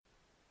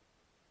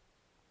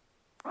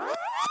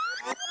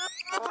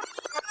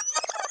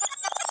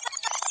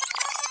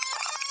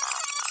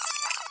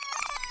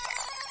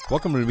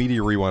Welcome to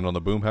Media Rewind on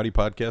the Boom Howdy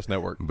Podcast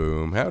Network.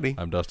 Boom howdy.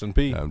 I'm Dustin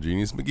P. I'm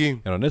Genius McGee.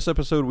 And on this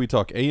episode, we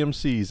talk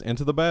AMC's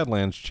Into the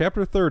Badlands,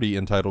 Chapter 30,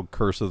 entitled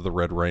Curse of the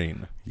Red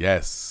Rain.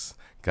 Yes.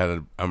 Got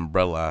an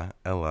umbrella.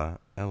 Ella.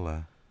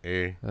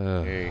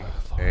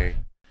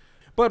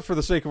 But for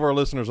the sake of our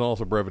listeners and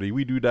also brevity,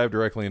 we do dive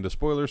directly into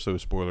spoilers, so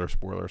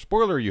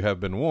spoiler, you have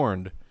been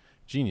warned.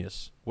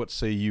 Genius, what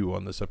say you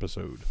on this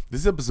episode?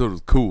 This episode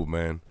was cool,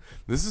 man.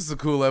 This is a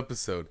cool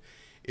episode.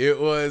 It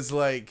was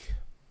like,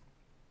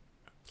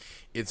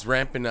 it's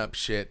ramping up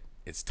shit.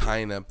 It's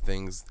tying up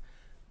things.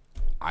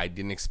 I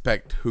didn't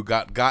expect who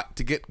got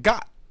to get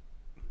got.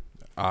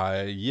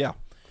 Yeah.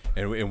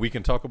 And we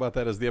can talk about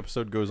that as the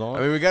episode goes on. I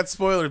mean, we got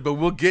spoilers, but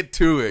we'll get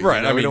to it. Right.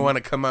 You know, we don't want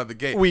to come out the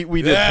gate.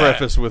 We did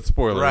preface with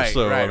spoilers, Right,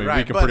 so right, I mean, right.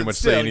 we can But pretty much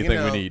still, say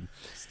anything we need.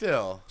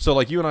 Still. So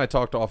like you and I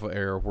talked off of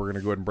air, we're going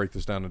to go ahead and break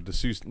this down into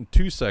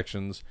two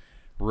sections.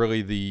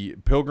 Really, the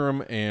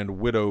Pilgrim and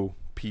Widow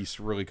piece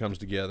really comes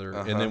together.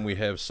 And then we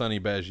have Sonny,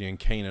 Badgie, and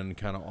Kanan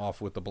kind of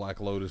off with the Black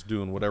Lotus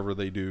doing whatever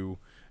they do.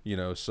 You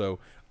know, so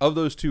of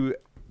those two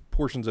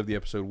portions of the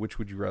episode, which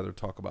would you rather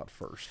talk about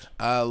first?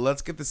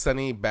 Let's get the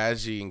Sonny,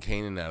 Badgie, and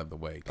Kanan out of the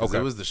way. Because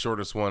it was the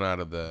shortest one out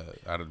of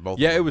both.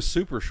 Yeah, of them. it was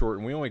super short,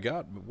 and we only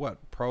got,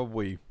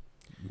 probably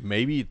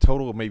maybe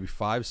total of maybe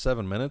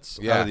 5-7 minutes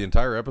out of the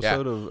entire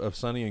episode of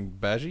Sonny and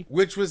Badgie.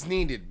 Which was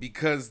needed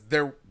because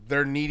they're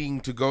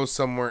needing to go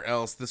somewhere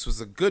else. This was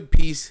a good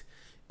piece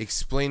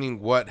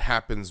explaining what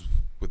happens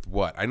with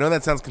what. I know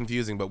that sounds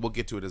confusing, but we'll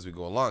get to it as we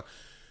go along.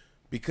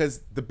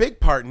 Because the big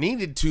part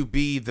needed to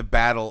be the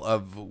battle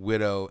of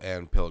Widow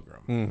and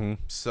Pilgrim. Mm-hmm.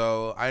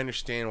 So I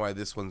understand why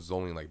this one's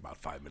only like about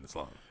 5 minutes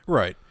long.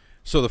 Right.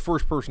 So the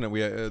first portion that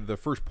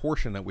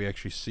we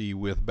actually see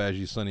with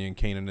Badgie, Sonny, and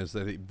Kanan is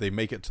that they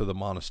make it to the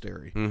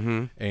monastery,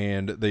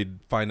 and they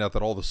find out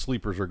that all the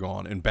sleepers are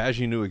gone. And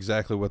Badgie knew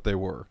exactly what they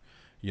were.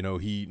 You know,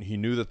 he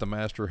knew that the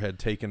master had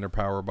taken their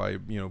power by,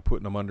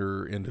 putting them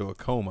into a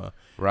coma.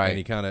 Right. And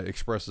he kind of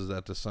expresses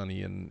that to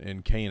Sonny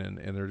and Kanan,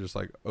 and they're just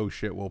like, oh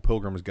shit, well,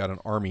 Pilgrim has got an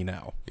army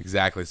now.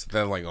 Exactly. So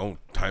they're like, oh,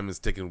 time is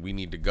ticking, we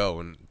need to go.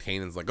 And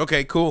Kanan's like,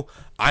 okay, cool,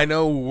 I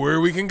know where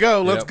we can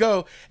go, let's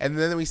go. And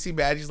then we see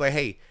Badgie's like,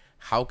 hey,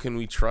 how can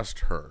we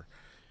trust her?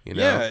 You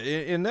know? Yeah,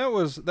 and that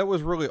was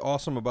really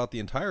awesome about the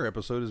entire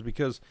episode, is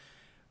because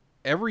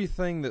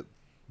everything that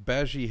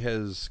Badgie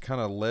has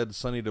kind of led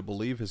Sonny to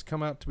believe has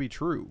come out to be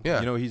true.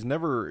 Yeah. He's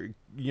never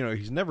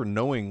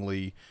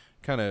knowingly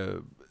kind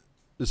of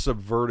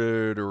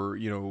subverted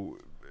or,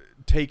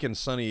 taken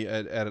Sonny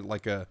at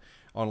like a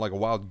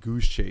wild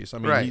goose chase. I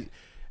mean, right.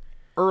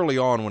 Early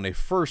on when they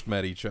first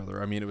met each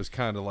other, I mean, it was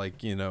kind of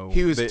like, he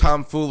was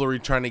tomfoolery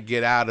trying to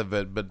get out of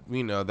it, but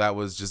that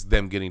was just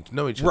them getting to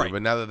know each other. Right.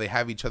 But now that they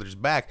have each other's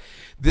back,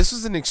 this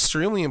was an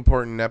extremely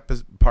important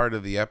part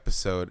of the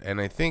episode, and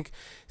I think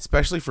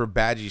especially for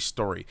Badgie's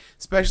story,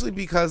 especially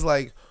because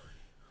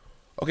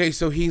okay,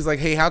 so he's like,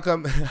 hey, how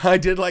come I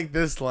did like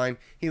this line?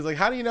 He's like,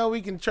 how do you know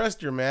we can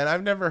trust her, man?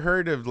 I've never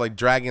heard of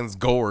Dragon's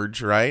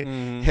Gorge, right?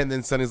 Mm-hmm. And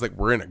then Sonny's like,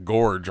 we're in a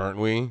gorge, aren't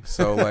we?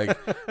 So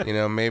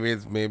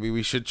maybe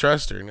we should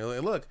trust her. And you're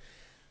like, look,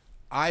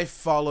 I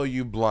follow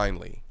you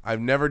blindly.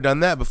 I've never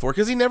done that before,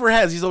 because he never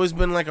has. He's always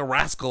been like a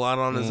rascal out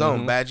on his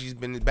own. Badgie's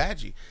been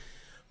Badgie.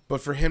 But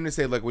for him to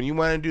say, when you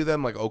want to do that,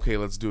 I'm like, okay,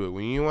 let's do it.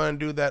 When you want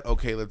to do that,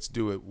 okay, let's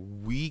do it.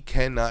 We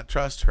cannot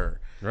trust her.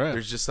 Right.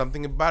 There's just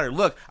something about her.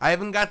 Look, I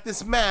haven't got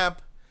this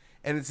map,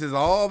 and it says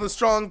all the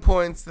strong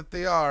points that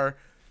they are.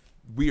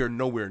 We are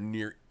nowhere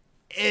near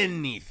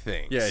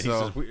anything. Yeah, he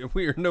says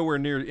we are nowhere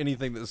near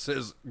anything that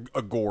says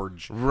a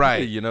gorge.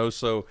 Right.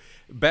 So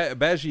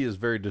Badgie is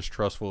very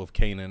distrustful of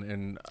Kanan,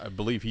 and I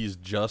believe he's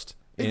just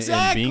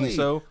exactly. in being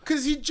so.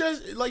 Because he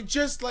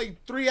just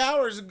 3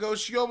 hours ago,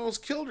 she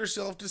almost killed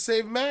herself to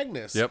save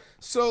Magnus. Yep.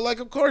 So,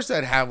 of course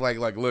I'd have,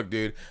 look,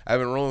 dude, I've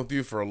been rolling with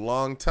you for a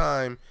long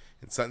time,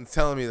 and something's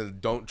telling me that I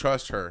don't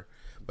trust her.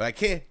 But I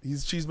can't.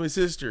 she's my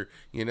sister,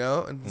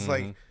 And it's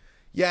like,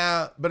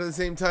 yeah, but at the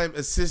same time,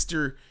 a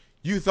sister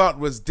you thought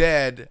was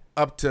dead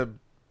up to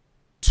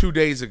 2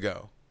 days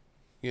ago,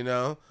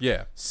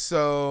 Yeah.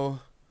 So,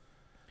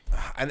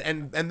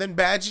 and then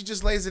Badgie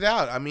just lays it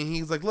out. I mean,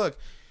 he's like, look,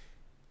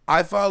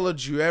 I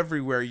followed you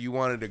everywhere you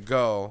wanted to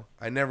go.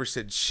 I never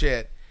said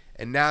shit.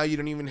 And now you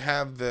don't even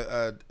have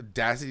the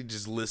audacity to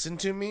just listen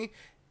to me.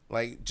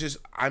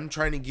 I'm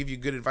trying to give you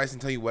good advice and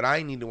tell you what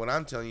I need and what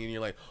I'm telling you. And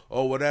you're like,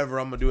 oh, whatever,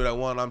 I'm going to do what I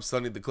want. I'm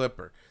Sonny the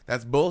Clipper.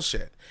 That's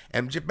bullshit.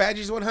 And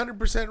Badgie's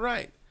 100%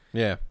 right.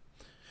 Yeah.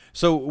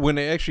 So when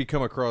they actually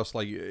come across,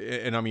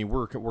 and I mean,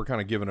 we're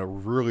kind of giving a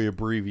really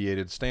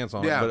abbreviated stance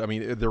on it, but I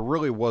mean, there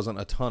really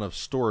wasn't a ton of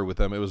story with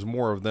them. It was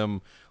more of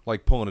them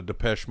pulling a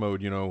Depeche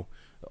Mode,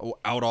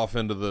 out off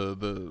into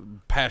the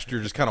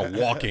pasture, just kind of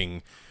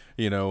walking,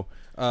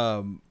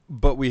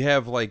 but we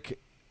have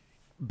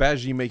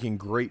Badgie making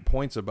great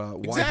points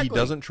about why he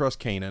doesn't trust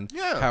Kanan,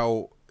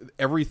 how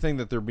everything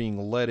that they're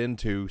being led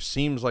into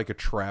seems like a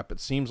trap. It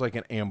seems like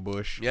an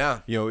ambush.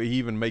 Yeah. He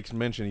even makes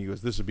mention, he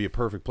goes, this would be a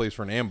perfect place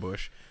for an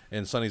ambush.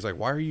 And Sonny's like,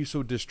 why are you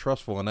so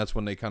distrustful? And that's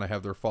when they kind of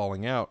have their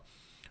falling out.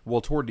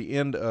 Well, toward the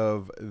end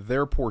of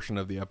their portion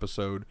of the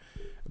episode,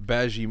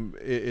 Badgie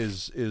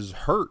is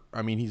hurt.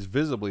 I mean, he's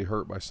visibly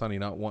hurt by Sonny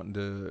not wanting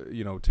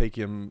to, take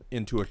him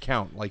into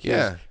account, like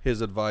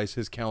his advice,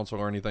 his counsel,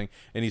 or anything.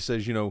 And he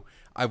says,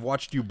 I've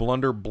watched you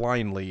blunder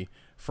blindly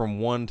from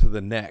one to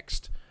the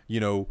next,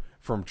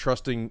 from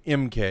trusting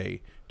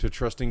MK to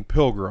trusting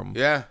Pilgrim.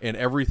 Yeah. And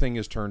everything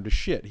is turned to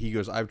shit. He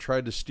goes, I've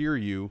tried to steer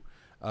you,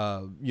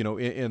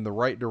 in the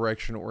right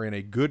direction or in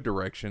a good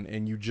direction,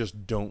 and you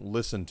just don't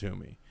listen to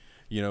me.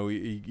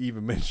 He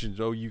even mentions,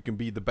 you can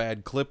be the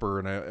bad clipper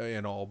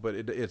and all, but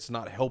it's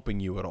not helping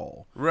you at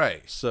all.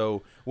 Right.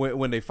 So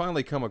when they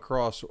finally come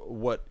across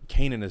what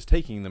Kanan is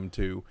taking them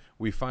to,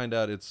 we find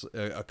out it's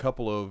a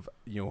couple of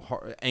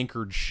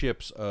anchored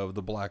ships of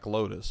the Black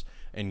Lotus,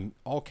 and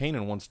all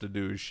Kanan wants to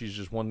do is she's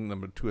just wanting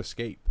them to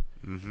escape.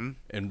 Mm-hmm.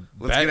 And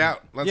let's get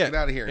out. Let's get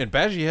out of here. And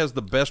Badgie has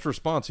the best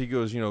response. He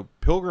goes,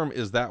 Pilgrim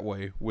is that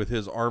way with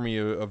his army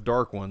of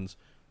Dark Ones.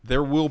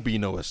 There will be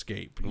no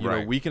escape.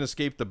 We can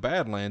escape the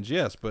Badlands,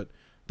 yes, but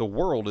the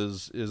world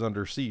is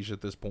under siege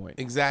at this point.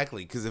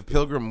 Exactly, because if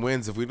Pilgrim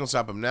wins, if we don't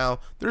stop him now,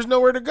 there's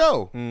nowhere to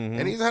go. Mm-hmm.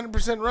 And he's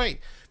 100% right.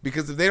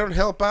 Because if they don't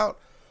help out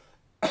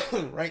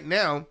right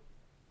now,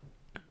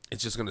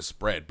 it's just going to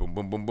spread. Boom,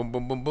 boom, boom, boom,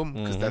 boom, boom, boom.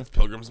 Because that's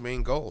Pilgrim's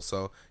main goal.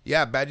 So,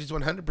 yeah, Badgie's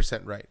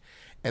 100% right.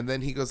 And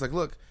then he goes like,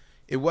 look,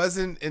 it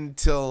wasn't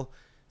until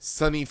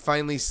Sonny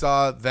finally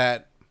saw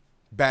that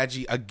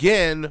Badgie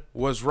again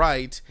was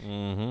right,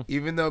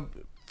 even though,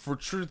 for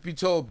truth be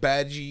told,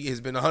 Badgie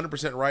has been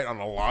 100% right on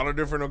a lot of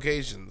different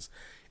occasions.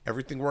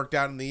 Everything worked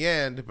out in the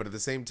end, but at the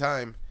same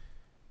time,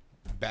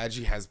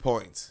 Badgie has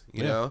points,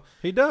 you know?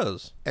 He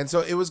does. And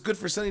so it was good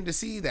for Sonny to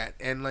see that.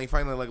 And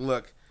finally,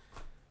 look,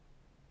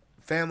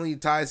 family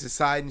ties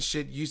aside and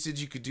shit, you said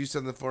you could do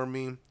something for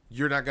me.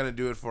 You're not going to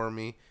do it for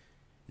me.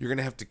 You're going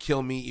to have to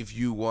kill me if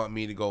you want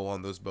me to go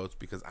on those boats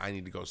because I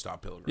need to go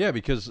stop Pilgrim. Yeah,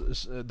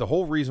 because the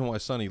whole reason why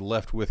Sonny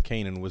left with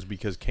Kanan was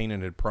because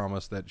Kanan had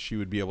promised that she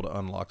would be able to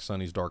unlock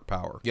Sonny's dark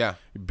power. Yeah.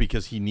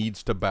 Because he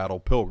needs to battle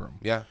Pilgrim.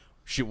 Yeah.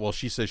 She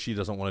says she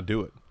doesn't want to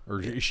do it,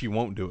 or she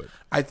won't do it.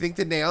 I think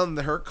the nail in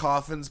her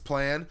coffin's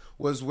plan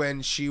was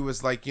when she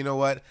was like, you know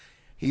what?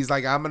 He's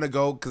like, I'm going to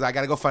go because I got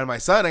to go find my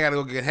son. I got to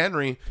go get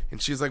Henry.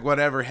 And she's like,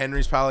 whatever.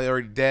 Henry's probably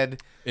already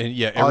dead. And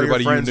yeah, all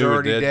everybody your friends you knew are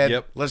already dead.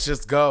 Yep. Let's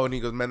just go. And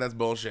he goes, man, that's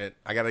bullshit.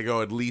 I got to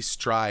go at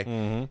least try.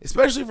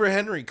 Especially for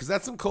Henry because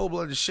that's some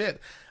cold-blooded shit.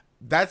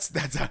 That's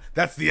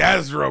the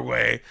Ezra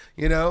way,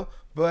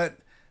 But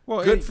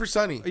good for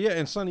Sonny. Yeah,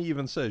 and Sonny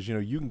even says,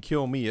 you can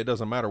kill me. It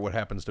doesn't matter what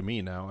happens to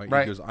me now.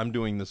 Right. He goes, I'm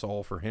doing this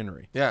all for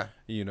Henry. Yeah.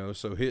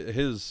 So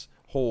his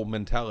whole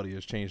mentality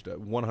has changed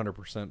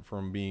 100%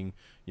 from being,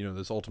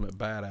 this ultimate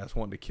badass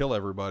wanting to kill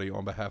everybody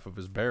on behalf of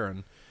his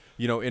Baron.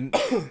 And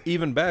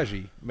even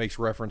Badgie makes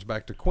reference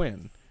back to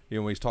Quinn.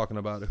 When he's talking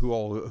about who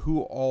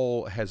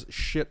all has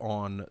shit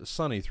on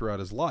Sonny throughout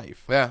his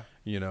life. Yeah.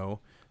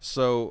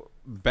 So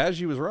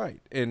Badgie was right,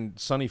 and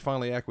Sonny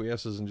finally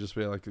acquiesces and just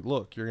be like,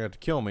 "Look, you're gonna have to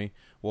kill me."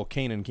 Well,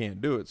 Kanan can't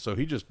do it, so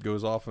he just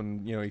goes off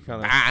and he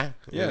kind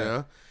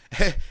of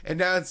And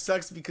now it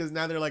sucks because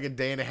now they're like a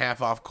day and a half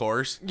off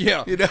course.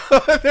 Yeah, they're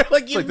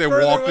like it's like they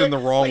walked in the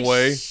wrong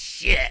way.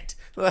 Shit.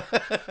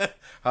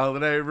 How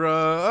did I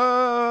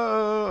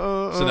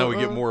run? So now we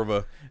get more of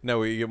a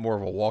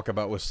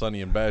walkabout with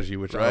Sonny and Badgie,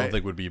 which I don't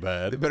think would be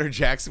bad. They better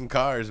jack some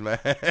cars, man.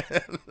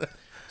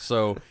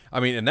 So,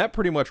 I mean, and that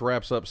pretty much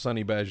wraps up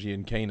Sonny, Badgie,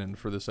 and Kanan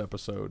for this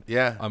episode.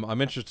 Yeah.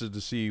 I'm interested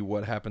to see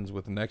what happens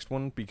with the next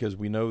one because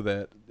we know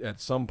that at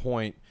some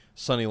point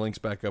Sonny links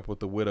back up with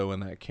the Widow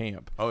in that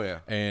camp. Oh, yeah.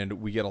 And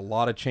we get a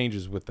lot of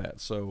changes with that.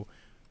 So,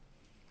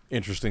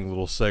 interesting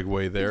little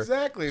segue there.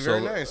 Exactly.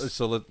 Very nice.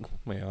 So,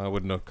 I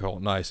wouldn't call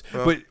it nice.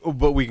 Well,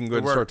 but we can go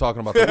ahead and start talking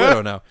about the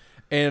Widow now.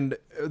 And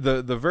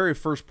the very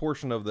first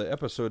portion of the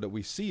episode that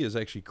we see is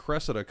actually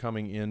Cressida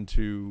coming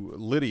into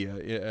Lydia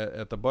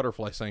at the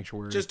Butterfly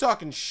Sanctuary. Just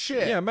talking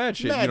shit. Yeah, mad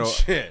shit. Mad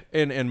shit.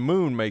 And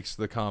Moon makes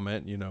the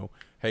comment,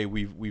 hey,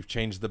 we've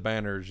changed the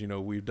banners.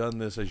 We've done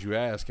this as you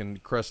ask,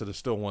 and Cressida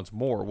still wants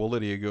more. Well,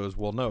 Lydia goes,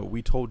 well, no,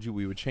 we told you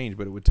we would change,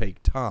 but it would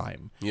take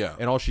time. Yeah.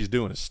 And all she's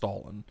doing is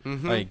stalling.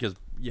 Because,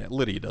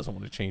 Lydia doesn't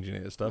want to change any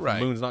of this stuff.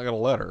 Right. Moon's not going to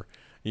let her,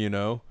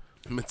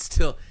 But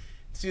still,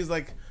 she's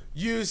like,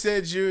 you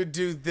said you would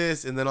do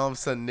this, and then all of a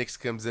sudden Nyx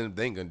comes in,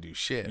 they ain't gonna do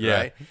shit,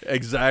 right?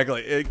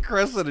 Exactly.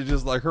 Cressida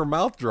just like her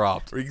mouth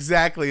dropped.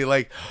 Exactly.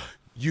 Like,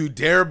 you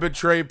dare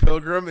betray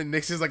Pilgrim, and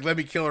Nyx is like, let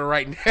me kill her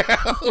right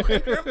now. And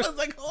everyone's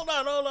like, hold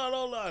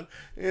on.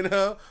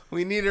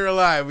 We need her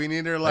alive. Hey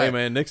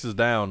man, Nyx is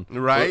down.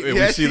 Right? We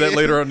see that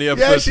later on in the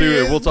episode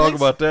too, and we'll talk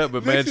about that.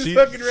 But man, she's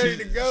ready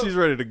to go. She's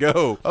ready to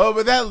go. Oh,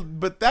 but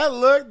that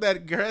look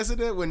that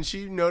Cressida, when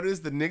she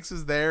noticed that Nyx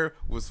was there,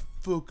 was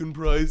fucking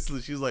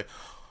priceless. She's like,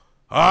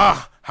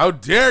 how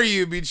dare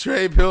you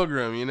betray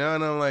Pilgrim, And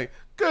I'm like,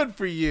 good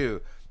for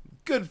you.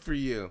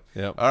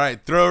 Yep. All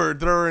right, throw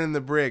her in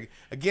the brig.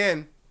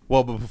 Again.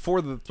 Well, but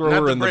before the throw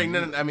her in the brig,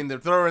 no, I mean, they're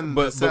throwing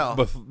the cell.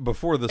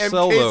 Before the MK's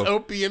cell, though.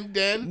 opium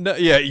den. No,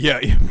 yeah,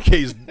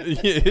 MK's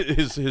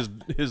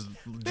his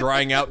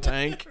drying out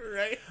tank.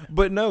 Right.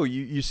 But no,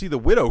 you see the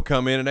widow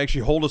come in and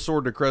actually hold a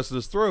sword to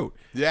Cressida's throat.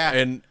 Yeah.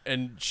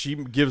 And she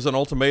gives an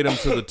ultimatum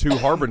to the two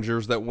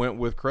harbingers that went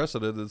with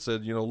Cressida that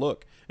said,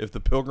 look, if the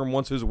pilgrim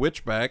wants his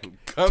witch back,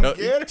 get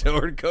her.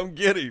 tell her to come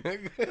get him.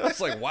 I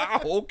was like,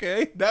 wow,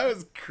 okay. That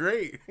was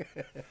great.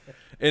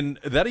 And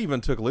that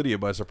even took Lydia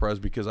by surprise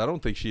because I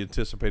don't think she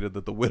anticipated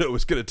that the widow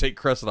was going to take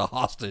Cressida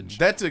hostage.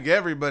 That took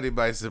everybody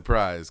by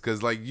surprise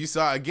because, like, you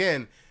saw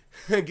again,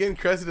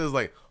 Cressida's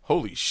like,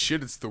 holy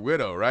shit, it's the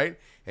widow, right?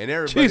 And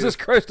everybody, Jesus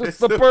Christ, it's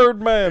the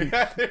Birdman.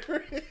 Yeah,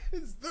 there it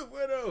is, the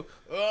widow.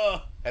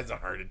 Oh, has a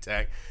heart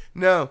attack.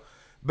 No,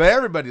 but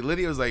everybody,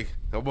 Lydia was like,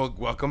 oh, well,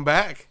 welcome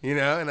back, And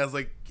I was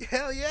like,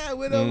 hell yeah,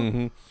 widow.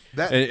 Mm-hmm.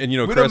 That and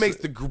widow makes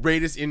the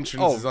greatest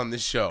entrances on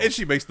this show, and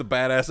she makes the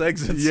badass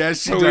exits.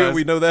 Yes, she so does.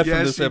 We know that from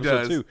Yes, this she episode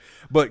does. too.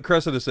 But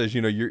Cressida says,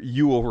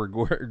 you will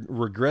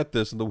regret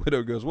this, and the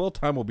widow goes, well,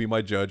 time will be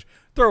my judge.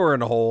 Throw her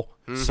in a hole.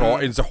 So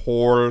it's a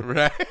hole,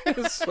 right?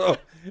 So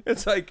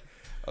it's like,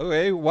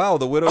 okay, wow,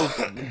 the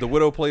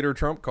widow played her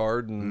trump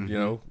card, and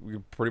we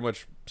pretty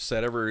much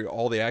set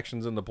all the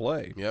actions into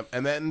play. Yep,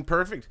 and then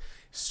perfect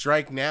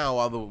strike now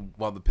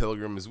while the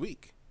pilgrim is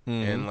weak.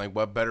 And like,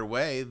 what better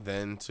way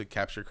than to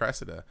capture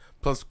Cressida?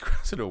 Plus,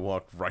 Cressida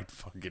walked right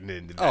fucking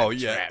into that. Oh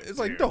yeah, trap, it's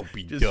like, dude. don't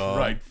be Just dumb.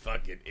 right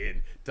fucking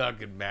in,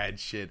 talking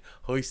mad shit,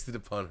 hoisted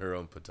upon her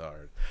own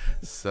petard.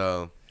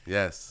 So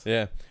yes,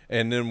 Yeah,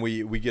 and then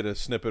we get a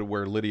snippet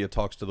where Lydia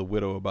talks to the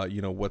widow about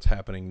what's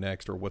happening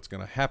next or what's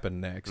going to happen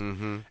next,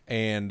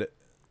 and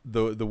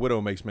the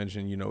widow makes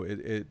mention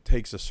it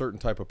takes a certain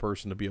type of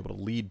person to be able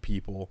to lead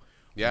people.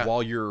 Yeah.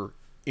 While you're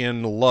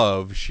in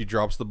love, she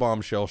drops the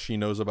bombshell she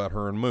knows about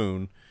her and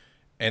Moon,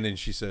 and then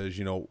she says,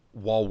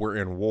 while we're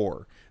in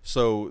war.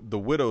 So the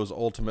widow's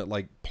ultimate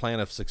plan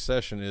of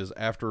succession is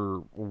after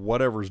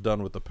whatever's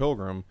done with the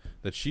pilgrim,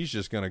 that she's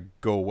just going to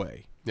go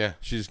away. yeah,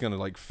 She's going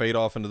to fade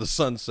off into the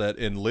sunset,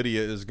 and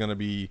Lydia is going to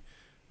be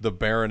the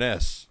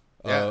Baroness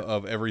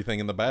of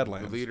everything in the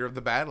Badlands. the leader of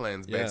the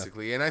Badlands, Yeah.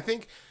 basically. And I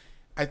think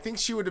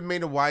she would have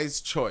made a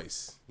wise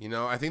choice.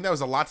 I think that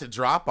was a lot to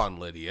drop on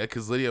Lydia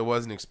because Lydia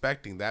wasn't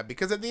expecting that.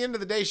 Because at the end of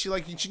the day, she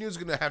knew was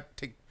going to have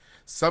to take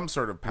some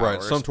sort of power,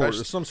 Right, some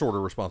sort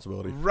of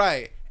responsibility.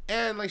 right.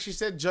 And like she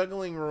said,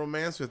 juggling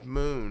romance with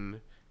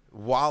Moon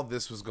while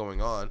this was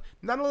going on.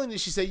 Not only did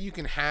she say you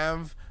can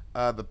have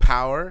the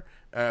power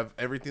of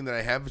everything that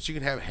I have, but you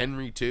can have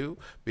Henry too,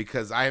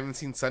 because I haven't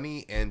seen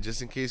Sunny, and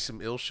just in case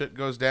some ill shit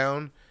goes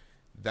down,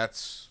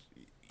 that's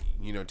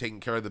taking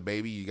care of the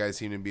baby. You guys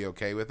seem to be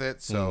okay with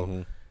it,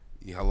 so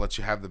I'll let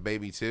you have the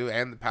baby too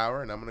and the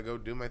power, and I'm gonna go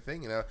do my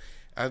thing.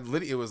 And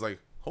Lydia was like,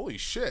 "Holy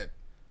shit,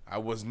 I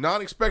was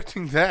not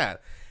expecting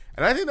that,"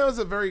 and I think that was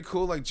a very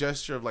cool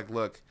gesture of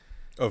look.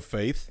 Of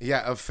faith.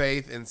 Yeah, of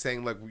faith, and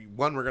saying,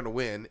 one, we're going to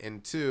win,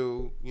 and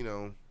two,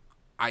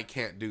 I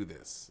can't do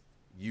this.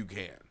 You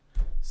can.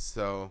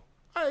 So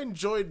I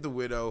enjoyed the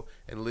widow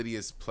and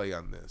Lydia's play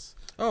on this.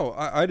 Oh,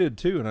 I did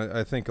too, and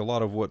I think a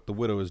lot of what the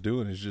widow is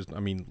doing is just,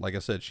 like I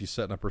said, she's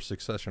setting up her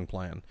succession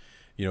plan,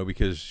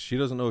 because she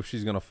doesn't know if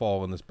she's going to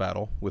fall in this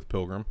battle with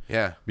Pilgrim.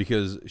 Yeah.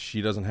 Because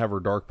she doesn't have her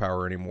dark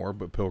power anymore,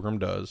 but Pilgrim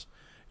does,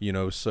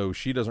 so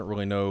she doesn't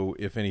really know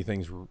if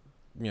anything's...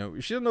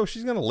 she doesn't know if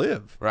she's going to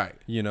live. Right.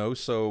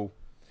 So...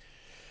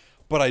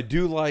 But I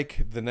do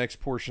like the next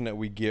portion that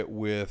we get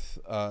with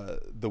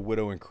the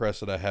widow and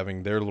Cressida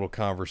having their little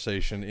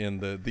conversation in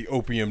the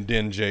opium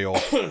den jail.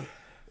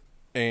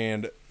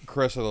 And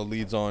Cressida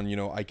leads on,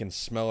 I can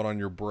smell it on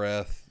your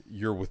breath.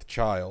 You're with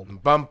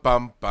child. Bum,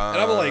 bum, bum.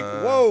 And I'm like,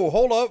 whoa,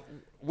 hold up.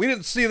 We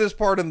didn't see this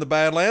part in the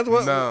Badlands.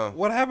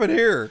 What happened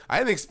here? I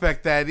didn't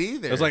expect that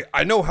either. I was like,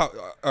 I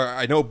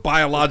know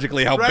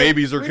biologically how Right?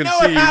 babe are we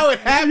conceived. know how it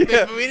happened,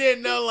 Yeah. but we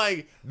didn't know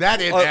that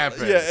didn't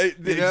happen. Yeah,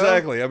 you know?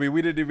 exactly.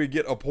 We didn't even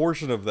get a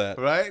portion of that.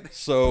 Right?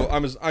 So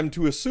I'm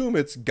to assume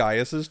it's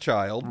Gaius's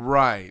child,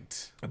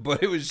 Right.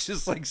 but it was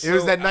just It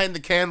was that night in the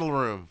candle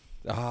room.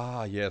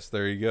 Ah, yes,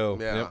 there you go.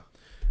 Yeah. Yep.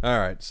 All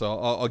right, so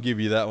I'll give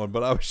you that one.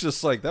 But I was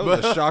just like, that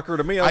was a shocker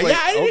to me. I was like,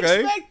 I didn't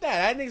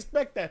okay.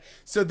 expect that.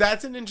 So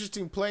that's an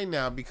interesting play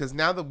now, because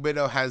now the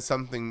widow has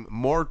something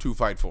more to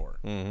fight for.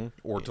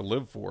 Or to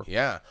live for.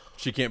 Yeah.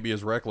 She can't be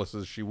as reckless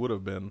as she would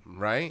have been.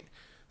 Right?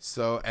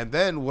 So, and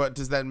then what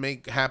does that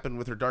make happen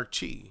with her dark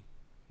chi?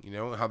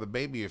 How the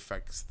baby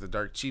affects the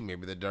dark chi.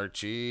 Maybe the dark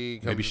chi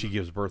comes... Maybe she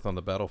gives birth on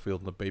the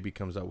battlefield and the baby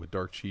comes out with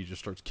dark chi,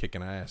 just starts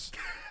kicking ass.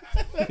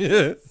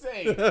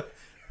 Insane.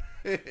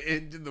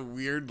 Into the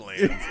weird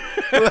lands.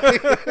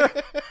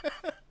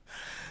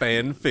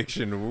 Fan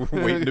fiction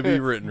waiting to be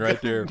written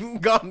right there.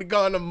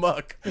 Gone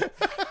amok.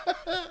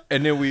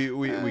 And then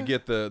we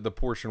get the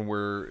portion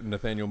where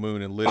Nathaniel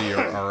Moon and Lydia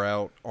are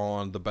out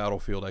on the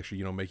battlefield,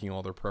 actually, making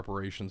all their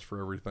preparations for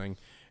everything.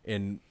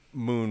 And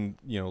Moon,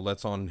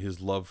 lets on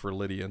his love for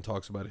Lydia and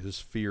talks about his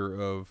fear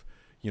of,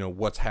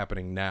 what's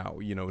happening now.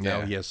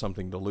 Now he has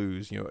something to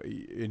lose.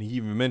 And he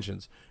even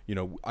mentions,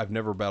 I've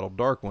never battled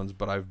Dark Ones,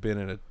 but I've been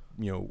in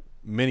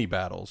many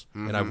battles,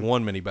 and I've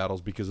won many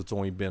battles because it's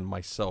only been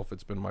myself.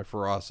 It's been my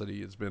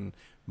ferocity. It's been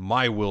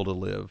my will to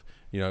live.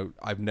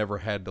 I've never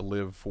had to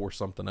live for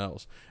something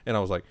else. And I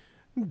was like,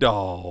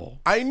 Doll.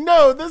 I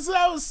know.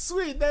 That was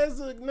sweet. That's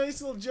a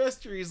nice little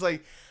gesture. He's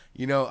like,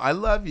 I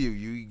love you.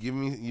 You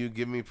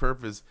give me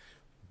purpose.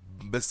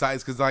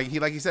 Besides, because like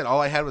he said,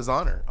 all I had was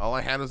honor. All I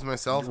had was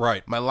myself.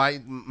 Right. My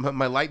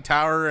light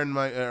tower and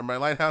my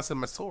lighthouse and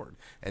my sword.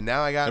 And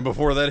now I got. And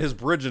before that, his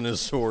bridge and his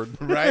sword.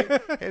 Right.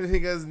 And he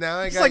goes, now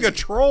I got. It's like a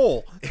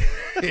troll.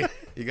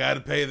 You got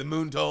to pay the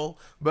moon toll.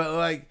 But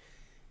like,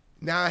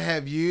 now I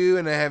have you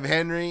and I have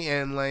Henry,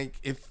 and like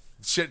if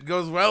shit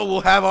goes well,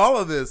 we'll have all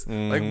of this,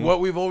 like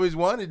what we've always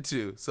wanted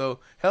to.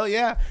 So hell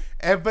yeah.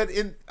 But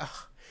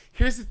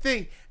here's the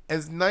thing.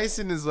 As nice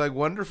and as like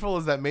wonderful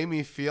as that made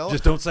me feel,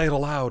 just don't say it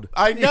aloud.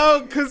 I know,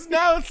 because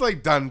now it's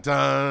like dun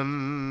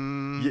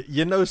dun.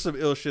 You know some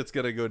ill shit's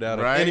gonna go down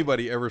right? if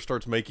anybody ever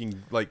starts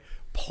making like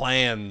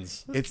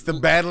plans. It's the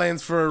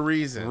Badlands for a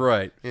reason,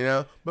 right?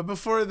 But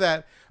before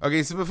that,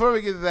 okay. So before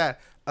we get to that,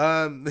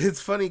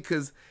 it's funny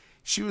because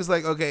she was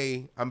like,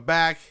 "Okay, I'm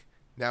back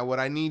now.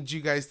 What I need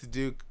you guys to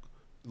do."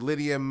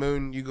 Lydia,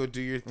 Moon, you go do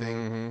your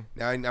thing.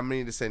 Now I'm gonna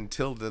need to send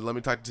Tilda. Let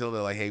me talk to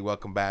Tilda. Like, hey,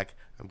 welcome back.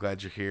 I'm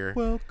glad you're here.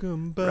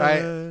 Welcome back.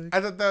 Right?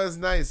 I thought that was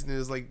nice, and it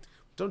was like,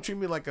 don't treat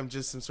me like I'm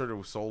just some sort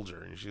of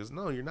soldier. And she goes,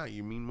 no, you're not.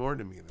 You mean more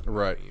to me than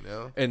right.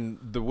 that, And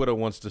the widow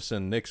wants to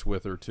send Nyx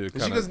with her to.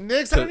 And she goes,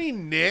 Nyx, I don't need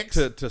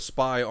Nyx to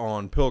spy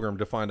on Pilgrim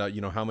to find out,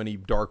 how many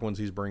Dark Ones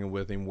he's bringing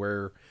with him,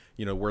 where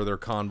their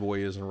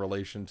convoy is in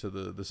relation to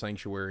the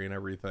sanctuary and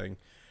everything.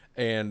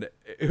 And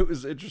it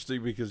was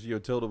interesting because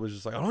Tilda was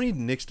just like, I don't need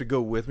Nyx to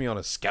go with me on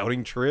a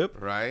scouting trip,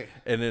 right?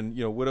 And then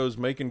Widow's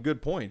making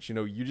good points.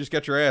 You just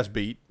got your ass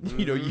beat.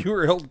 You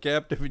were held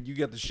captive and you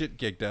got the shit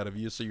kicked out of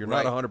you, so you're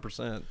not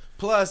 100%.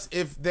 Plus,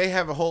 if they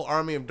have a whole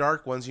army of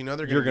Dark Ones, they're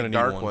going to need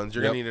Dark Ones.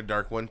 You're going to need a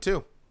Dark One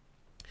too.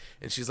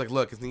 And she's like,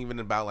 look, it's not even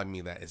about like me.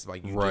 That it's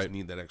like you just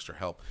need that extra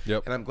help.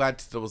 Yep. And I'm glad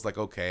Tilda was like,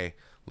 okay,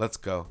 let's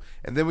go.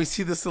 And then we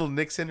see this little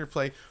Nyx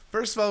interplay.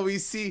 First of all, we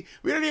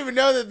don't even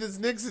know that this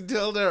Nyx and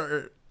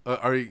Tilda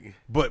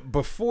But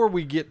before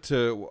we get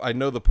to, I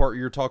know the part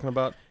you're talking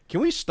about, can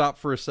we stop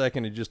for a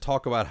second and just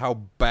talk about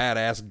how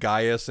badass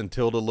Gaius and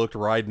Tilda looked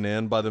riding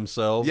in by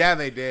themselves? Yeah,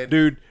 they did.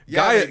 Dude,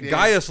 yeah,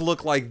 Gaius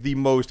looked like the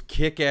most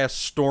kick-ass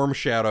storm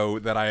shadow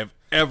that I have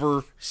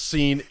ever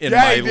seen in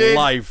my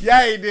life.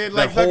 Yeah, he did.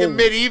 Like fucking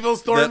medieval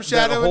storm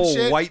shadow and shit.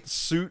 That whole white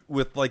suit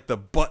with like the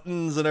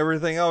buttons and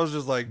everything. I was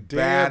just like,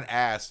 damn,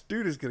 badass.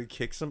 Dude is going to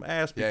kick some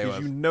ass because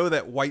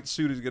that white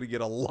suit is going to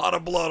get a lot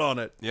of blood on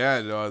it. Yeah,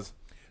 it does.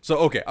 So,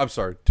 okay, I'm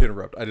sorry to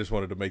interrupt. I just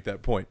wanted to make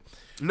that point.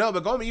 No,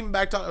 but going even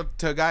back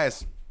to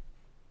Gaius,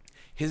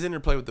 his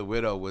interplay with the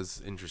widow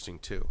was interesting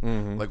too.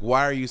 Mm-hmm. Like,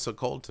 why are you so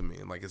cold to me?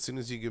 And like, as soon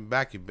as you get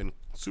back, you've been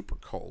super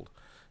cold,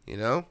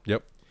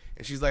 Yep.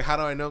 And she's like, how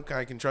do I know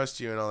I can trust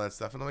you and all that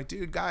stuff? And I'm like,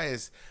 dude,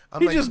 Gaius.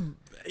 He just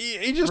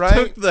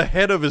took the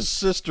head of his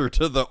sister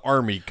to the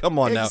army. Come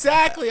on now.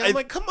 Exactly. I'm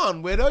like, come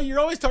on, widow. You're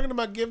always talking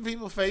about giving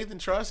people faith and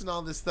trust and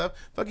all this stuff.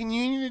 Fucking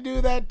you need to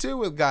do that too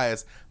with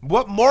Gaius.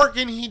 What more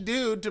can he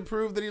do to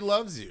prove that he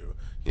loves you?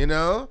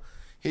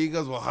 He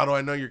goes, well, how do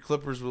I know your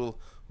Clippers will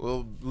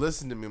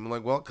listen to me? I'm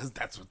like, well, because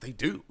that's what they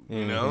do.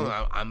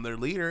 I'm their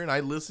leader and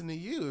I listen to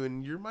you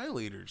and you're my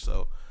leader.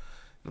 So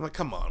I'm like,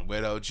 come on,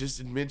 widow. Just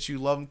admit you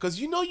love him because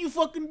you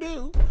fucking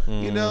do.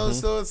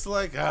 So it's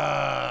like,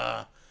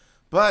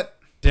 But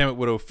damn it,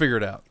 widow, figure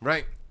it out.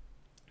 Right.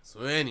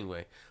 So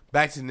anyway,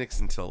 back to Nyx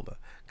and Tilda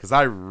because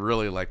I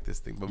really like this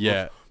thing.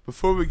 But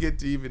before we get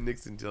to even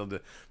Nyx and Tilda,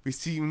 we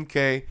see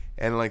MK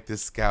and like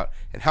this scout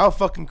and how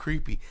fucking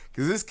creepy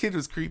because this kid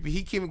was creepy.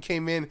 He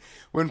came in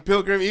when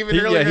Pilgrim earlier in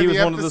the episode. He was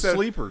one of the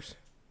sleepers.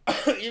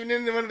 Even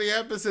in one of the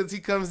episodes, he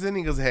comes in.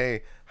 He goes,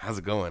 "Hey, how's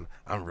it going?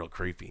 I'm real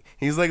creepy."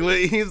 He's like,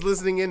 he's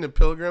listening in to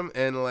Pilgrim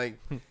and like,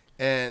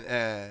 and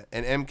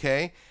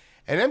MK,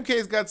 and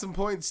MK's got some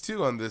points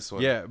too on this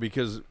one. Yeah,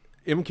 because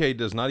MK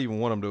does not even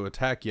want him to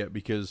attack yet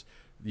because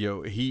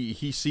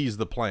he sees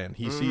the plan.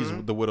 He sees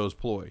the widow's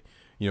ploy.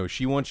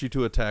 She wants you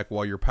to attack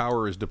while your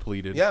power is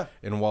depleted. Yeah,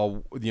 and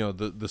while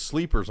the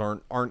sleepers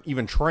aren't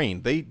even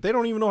trained. They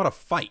don't even know how to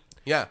fight.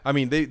 Yeah, I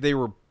mean they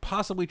were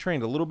possibly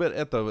trained a little bit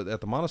at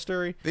the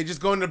monastery. They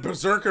just go into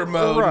berserker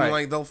mode, right? And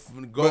like they'll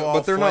go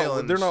off.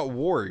 But they're not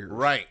warriors,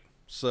 right?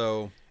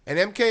 So and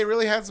MK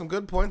really had some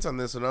good points on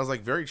this, and I was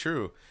like, very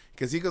true,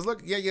 because he goes,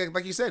 look, yeah,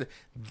 like you said,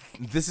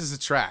 this is a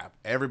trap.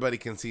 Everybody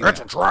can see that's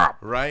a trap,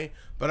 right?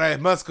 But I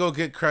must go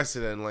get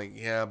Cressida, and like,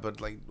 yeah,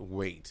 but like,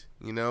 wait,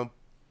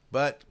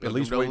 But Pilgrim at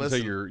least wait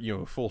until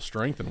you're full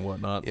strength and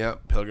whatnot. Yeah,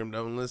 Pilgrim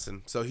don't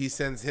listen, so he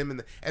sends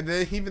him and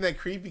then even that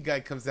creepy guy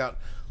comes out.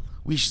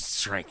 We should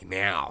strike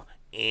now.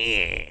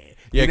 Yeah,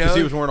 because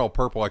he was wearing all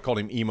purple. I called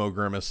him Emo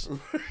Grimace.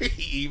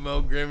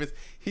 Emo Grimace.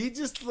 He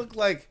just looked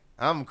like,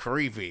 I'm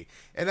creepy.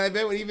 And I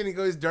bet when even he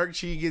goes dark,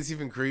 he gets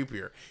even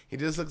creepier. He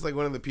just looks like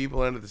one of the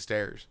people under the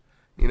stairs.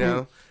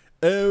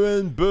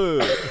 Aaron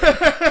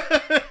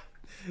Burr.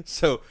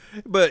 So,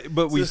 but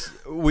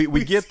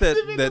we get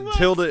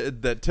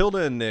that Tilda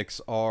and Nyx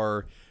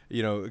are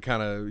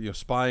kind of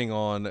spying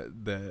on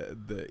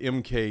the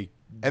MK.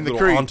 And the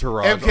Creed.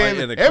 Entourage.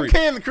 MK and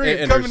the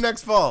Creed coming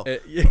next fall.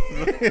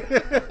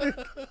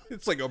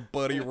 It's like a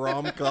buddy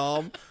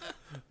rom-com.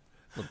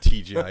 Well,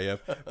 TGIF.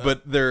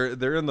 But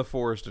they're in the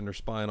forest and they're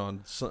spying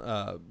on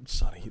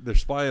Sonny. They're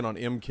spying on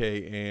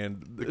MK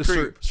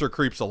and Sir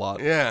Creeps a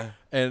lot. Yeah.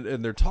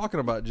 And they're talking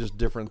about just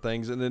different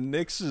things. And then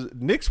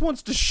Nix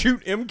wants to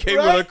shoot MK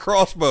with a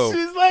crossbow.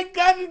 She's like,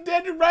 got it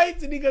dead to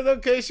rights. And he goes,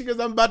 okay. She goes,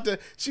 I'm about to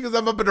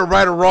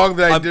right a wrong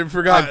that I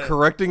forgot. I'm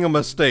correcting a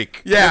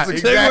mistake. Yeah, that's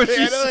exactly what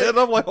she exactly. said.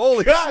 I'm like,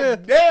 holy God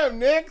shit. damn,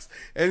 Nix.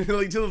 And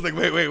like, Tilda's like,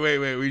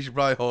 wait. We should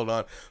probably hold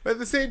on. But at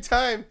the same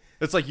time,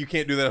 it's like you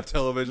can't do that on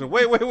television.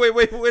 Wait a minute.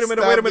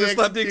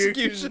 Stop the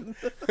execution.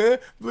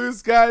 Blue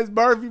skies,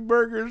 Barbie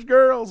burgers,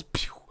 girls.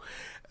 Pew.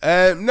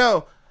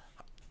 No,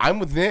 I'm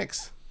with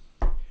Nix.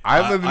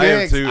 I'm with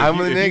Nix. I'm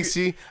with Nix.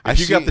 If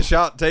you got the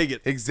shot, take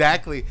it.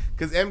 Exactly.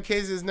 Because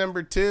MK's his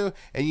number 2,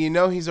 and you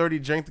know he's already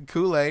drank the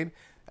Kool-Aid.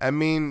 I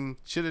mean,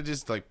 should have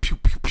just like pew,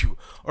 pew, pew.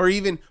 Or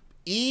even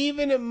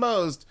at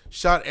most,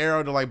 shot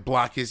arrow to like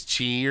block his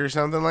chi or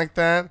something like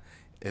that.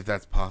 If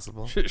that's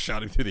possible.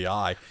 Shot him through the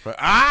eye. But,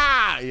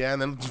 yeah,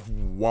 and then just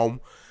whoom.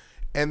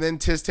 And then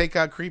just take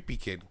out Creepy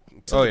Kid.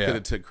 Oh, yeah. Could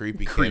have took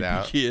Creepy Kid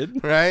out.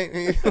 Kid.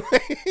 Right?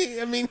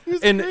 I mean,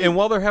 and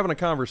while they're having a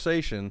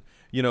conversation,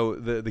 you know,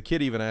 the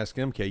kid even asked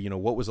MK, you know,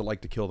 what was it like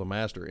to kill the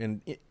master?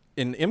 And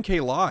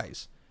MK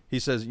lies. He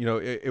says, you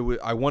know,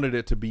 I wanted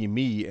it to be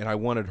me, and I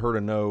wanted her to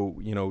know,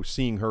 you know,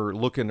 seeing her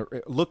looking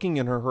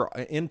in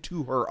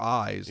into her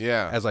eyes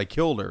as I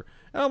killed her.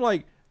 And I'm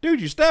like, dude,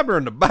 you stabbed her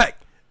in the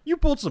back. You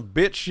pulled some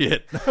bitch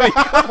shit. I mean,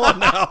 come on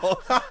now.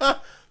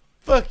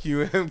 Fuck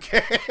you,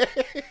 MK.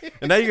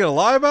 And now you're going to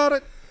lie about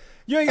it?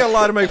 You ain't got to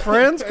lie to make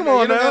friends. Come on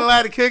now. You don't got to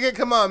lie to kick it?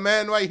 Come on,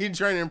 man. Why you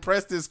trying to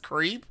impress this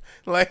creep?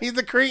 Like, he's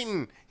a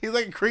cretin. He's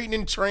like a cretin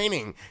in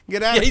training.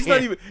 Get out of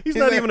here. He's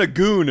not even a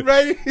goon.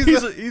 Right?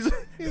 He's a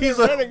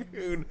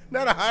renegade.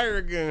 Not a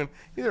hire goon.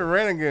 He's a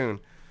renegade.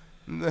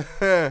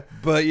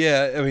 But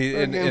yeah, I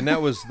mean, and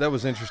that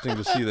was interesting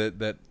to see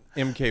that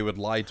MK would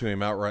lie to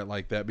him outright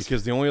like that,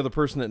 because the only other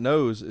person that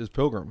knows is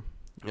Pilgrim.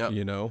 Yep.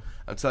 You know?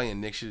 I'm telling you,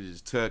 Nick should have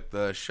just took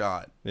the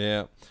shot.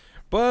 Yeah.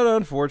 But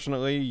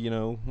unfortunately, you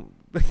know,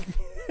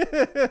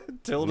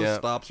 Tilda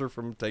stops her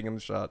from taking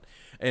the shot.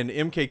 And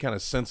MK kind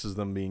of senses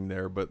them being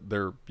there, but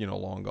they're, you know,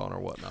 long gone or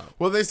whatnot.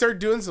 Well, they start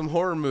doing some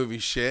horror movie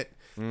shit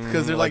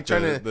because they're like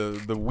trying to...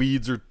 The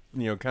weeds are,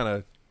 you know, kind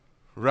of...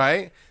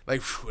 Right?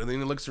 Like, and then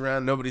he looks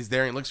around, nobody's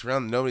there. And he looks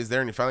around, nobody's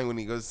there. And he finally, when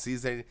he goes,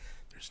 sees that,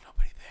 there's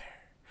nobody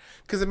there.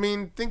 Because, I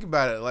mean, think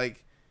about it.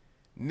 Like,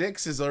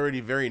 Nix is already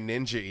very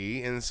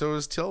ninja-y, and so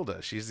is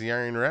Tilda. She's the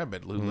Iron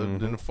Rabbit who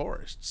lived in the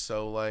forest.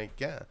 So, like,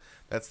 yeah,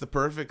 that's the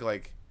perfect,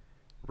 like,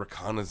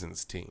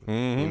 reconnaissance team.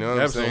 You know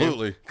what I'm saying?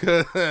 Absolutely.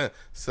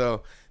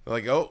 So,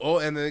 like, oh,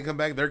 and then they come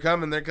back. They're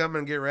coming,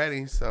 get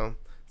ready. So,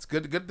 it's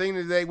good thing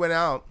that they went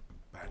out.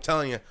 I'm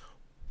telling you,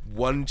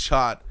 one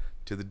shot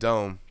to the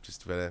dome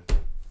just saved a lot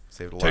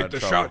of trouble. Take the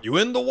shot. You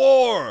win the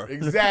war.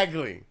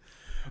 Exactly.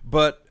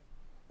 But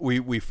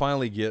we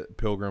finally get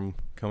Pilgrim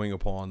coming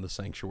upon the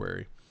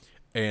sanctuary.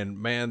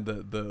 And man,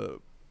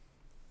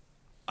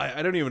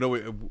 I don't even know.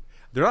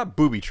 They're not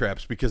booby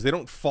traps because they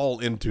don't fall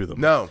into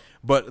them. No.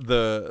 But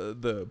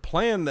the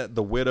plan that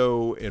the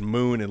Widow and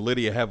Moon and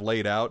Lydia have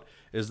laid out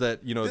is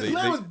that, you know, this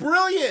plan was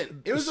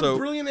brilliant. It was a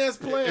brilliant ass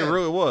plan. It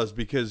really was,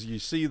 because you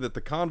see that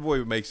the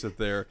convoy makes it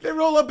there. They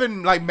roll up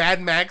in like Mad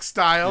Max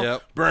style.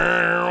 Yep.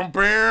 Because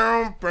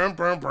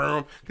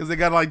they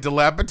got like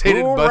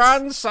dilapidated Who butts.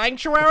 runs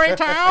Sanctuary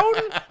Town?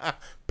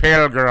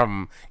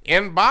 Pilgrim.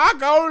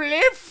 Embargo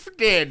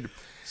lifted.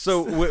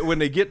 So when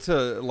they get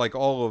to like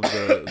all of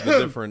the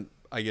different,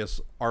 I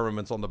guess,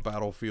 armaments on the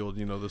battlefield,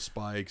 you know, the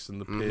spikes and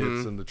the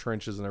pits and the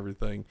trenches and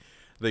everything,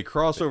 they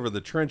cross over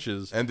the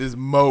trenches. And this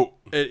moat.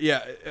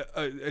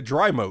 A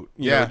dry moat.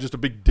 You know, just a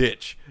big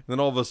ditch. And then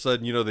all of a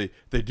sudden, you know,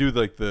 they do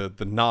like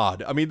the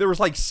nod. I mean, there was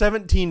like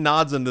 17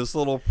 nods in this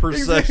little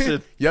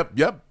procession. Yep.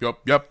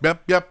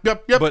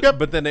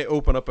 But then they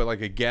open up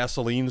like a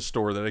gasoline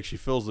store that actually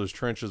fills those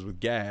trenches with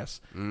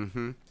gas.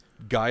 Mm-hmm.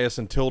 Gaius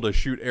and Tilda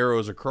shoot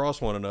arrows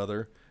across one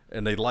another,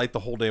 and they light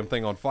the whole damn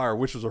thing on fire,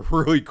 which was a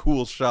really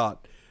cool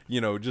shot. You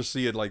know, just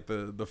see it like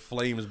the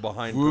flames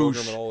behind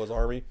Pilgrim and all his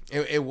army.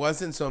 It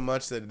wasn't so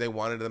much that they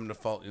wanted them to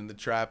fall in the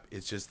trap.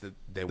 It's just that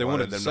they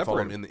wanted them to fall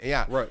in the...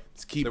 Yeah, right.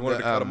 To keep they wanted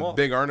to cut them off.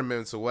 Big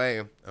ornaments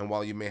away, and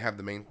while you may have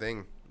the main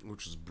thing,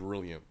 which is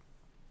brilliant.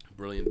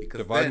 Brilliant, because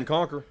divide and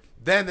conquer.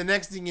 Then the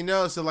next thing you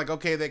know, so like,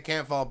 okay, they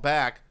can't fall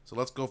back, so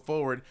let's go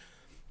forward.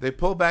 They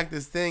pull back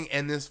this thing,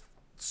 and this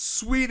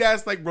sweet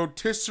ass like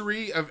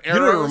rotisserie of arrows.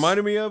 You know what it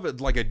reminded me of? It's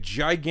like a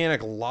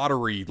gigantic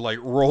lottery like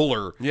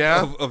roller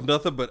of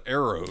nothing but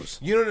arrows.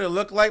 You know what it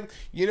looked like?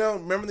 You know,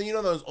 remember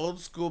those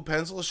old school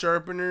pencil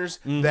sharpeners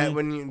that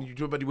when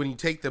you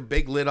take the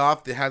big lid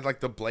off, they had like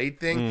the blade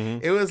thing.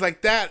 It was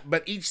like that,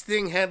 but each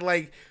thing had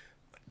like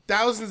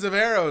thousands of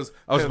arrows.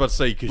 I was about to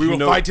say, because we will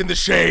fight in the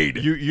shade.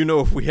 You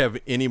know, if we have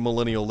any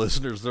millennial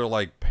listeners, they're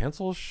like,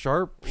 pencil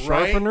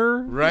sharpener?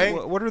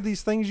 Right? What are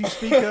these things you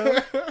speak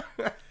of?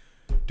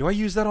 Do I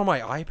use that on my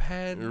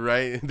iPad?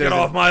 Right. Get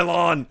off my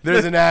lawn.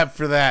 There's an app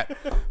for that.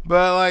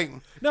 But like,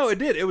 No, it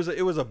did. It was a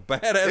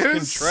badass It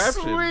was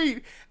contraption.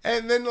 sweet.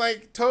 And then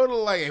like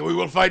total like we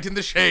will fight in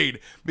the shade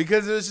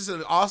because it was just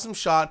an awesome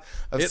shot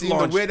of It seeing the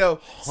launched Widow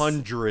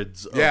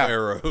hundreds of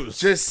arrows.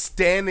 just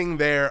standing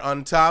there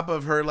on top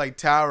of her like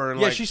tower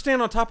and Yeah, like she's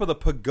standing on top of the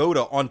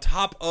pagoda, on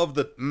top of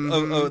the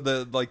of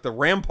the like the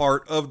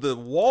rampart of the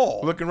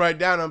wall. looking right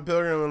down on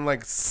Pilgrim and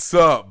like,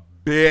 sup,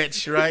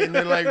 bitch, right? And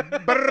then like,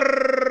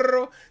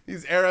 brrrr,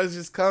 these arrows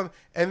just come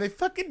and they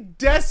fucking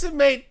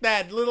decimate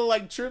that little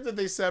like troop that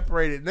they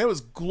separated. And it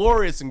was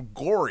glorious and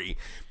gory,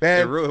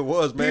 man. It really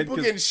was, man. People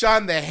getting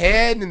shot in the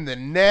head and the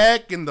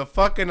neck and the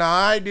fucking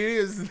eye,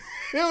 dude.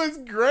 It was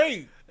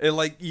great. And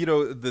like, you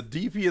know, the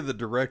DP and the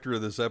director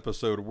of this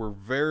episode were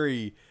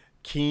very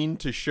keen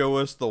to show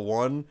us the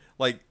one,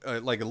 like a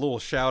little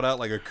shout out,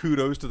 like a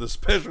kudos to the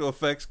special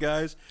effects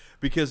guys,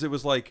 because it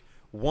was like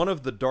one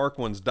of the Dark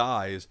Ones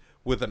dies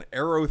with an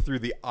arrow through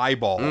the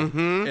eyeball,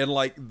 and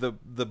like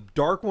the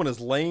Dark One is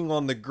laying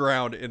on the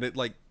ground, and it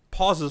like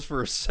pauses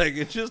for a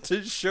second just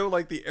to show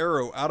like the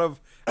arrow out of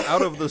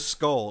the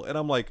skull, and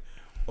I'm like,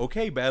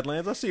 okay,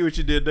 Badlands, I see what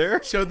you did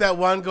there. Showed that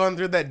one going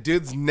through that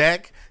dude's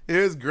neck. It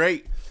was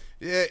great.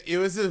 Yeah, it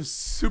was a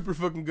super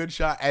fucking good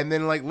shot. And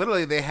then like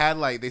literally they had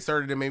like they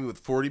started it maybe with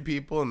 40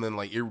 people and then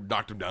like it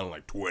knocked them down to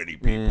like 20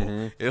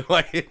 people.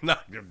 It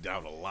knocked them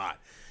down a lot.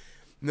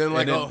 And then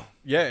like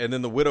and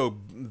then the Widow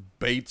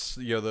baits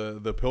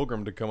the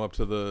Pilgrim to come up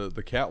to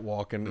the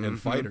catwalk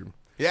and fight her.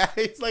 Yeah,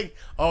 it's like,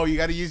 oh, you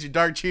got to use your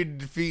dark chi to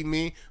defeat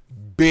me,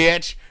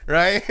 bitch,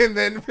 right? And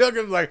then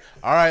Pilgrim's like,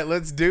 all right,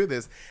 let's do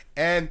this.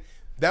 And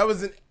that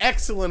was an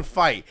excellent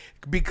fight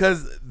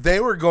because they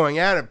were going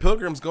at it.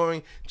 Pilgrim's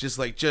going just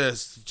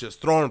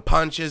throwing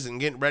punches and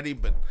getting ready,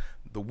 but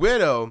the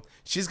Widow,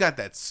 she's got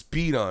that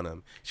speed on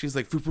him. She's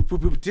like, foop, foop, foop,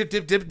 foop, dip,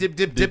 dip, dip, dip,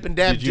 dip, dip, and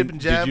dab, dip and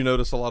jab. Did you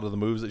notice a lot of the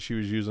moves that she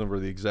was using were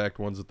the exact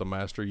ones that the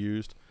Master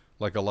used?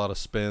 Like a lot of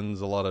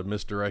spins, a lot of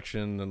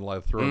misdirection, and a lot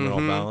of throwing it off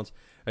balance.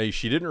 Hey,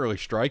 she didn't really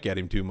strike at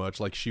him too much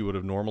like she would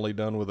have normally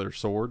done with her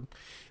sword.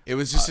 It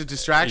was just a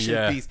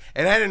distraction piece.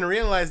 And I didn't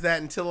realize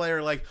that until they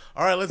were like,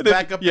 all right, let's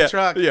back up the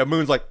truck. Yeah,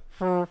 Moon's like,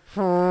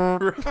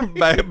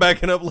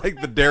 backing up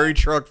like the dairy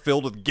truck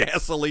filled with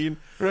gasoline.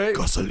 Right.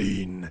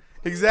 Gasoline.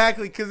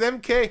 Exactly, because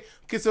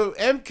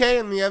MK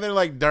and the other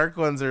like dark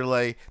ones are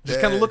like just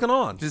kind of looking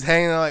on, just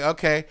hanging out like,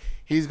 okay,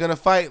 he's gonna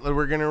fight,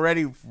 we're gonna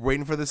ready,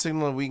 waiting for the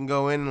signal, we can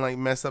go in and like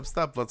mess up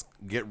stuff. Let's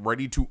get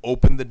ready to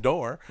open the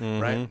door,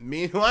 right?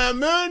 Meanwhile,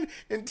 Moon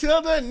and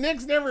Tilda and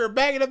Nick's never are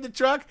backing up the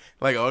truck,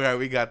 like, okay,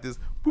 we got this.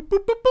 Boop,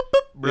 boop, boop, boop,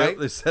 boop, right? Yep,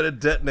 they set a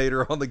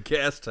detonator on the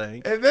gas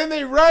tank, and then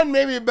they run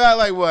maybe about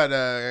like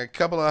a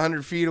couple of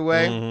 100 feet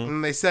away,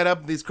 and they set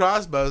up these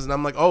crossbows, and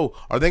I'm like, oh,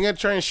 are they gonna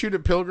try and shoot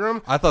at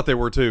Pilgrim? I thought they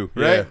were too,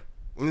 right? Yeah.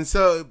 And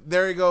so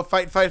there you go,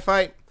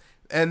 fight,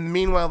 and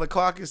meanwhile the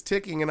clock is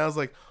ticking, and I was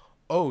like,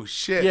 oh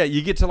shit. Yeah,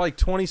 you get to like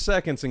 20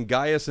 seconds, and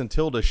Gaius and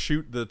Tilda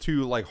shoot the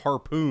two like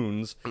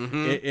harpoons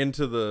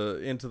into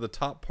the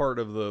top part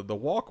of the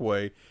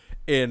walkway,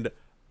 and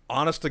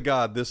honest to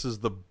God, this is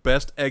the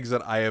best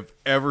exit I have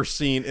ever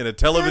seen in a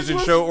television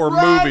show or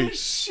movie.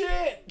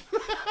 Shit.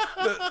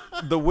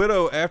 The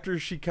Widow, after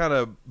she kind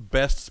of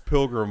bests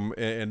Pilgrim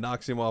and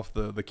knocks him off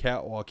the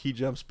catwalk, he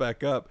jumps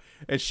back up,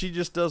 and she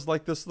just does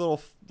like this little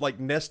like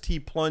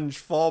Nestea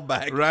plunge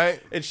fallback,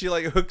 right? And she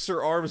like hooks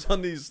her arms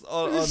on these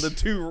on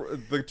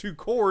the two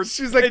cords.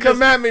 She's like,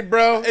 "Come at me,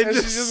 bro!" And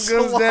she just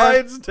goes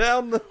slides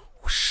down the.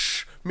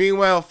 Whoosh.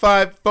 Meanwhile,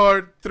 5,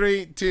 4,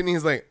 3, 2, and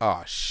he's like,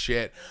 "Oh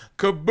shit,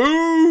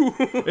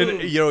 kaboo!"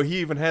 And he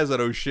even has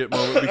that oh shit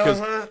moment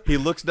because he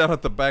looks down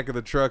at the back of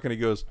the truck and he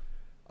goes,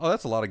 "Oh,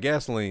 that's a lot of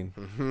gasoline.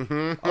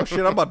 Oh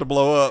shit, I'm about to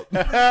blow up."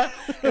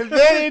 And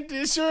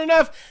then, sure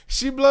enough,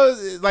 she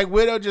blows. Like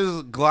Widow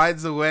just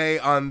glides away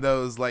on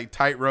those like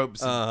tight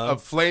ropes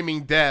of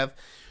flaming death.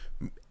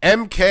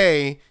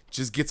 MK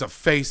just gets a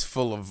face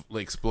full of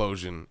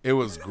explosion. It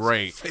was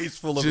great. Face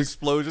full of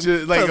explosion.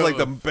 Sounds like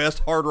the best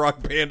hard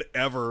rock band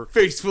ever.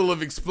 Face full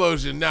of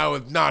explosion now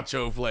with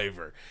nacho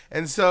flavor.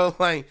 And so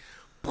like,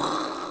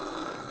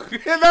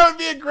 and that would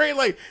be a great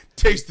like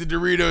taste the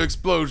Dorito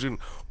explosion.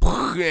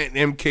 And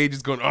MK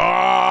just going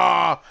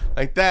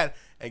like that.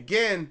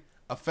 Again,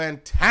 a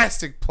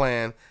fantastic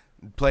plan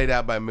played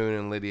out by Moon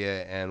and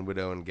Lydia and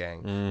Widow and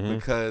gang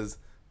because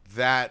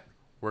that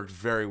worked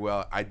very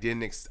well. I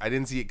didn't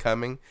see it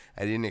coming.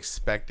 I didn't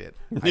expect it.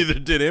 Neither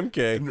did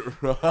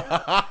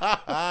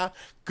MK.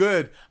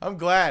 Good. I'm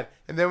glad.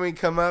 And then we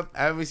come up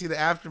and we see the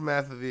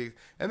aftermath of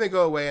and they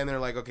go away and they're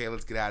like, okay,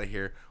 let's get out of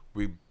here.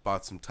 We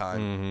bought some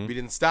time. We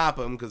didn't stop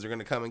them because they're going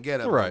to come and get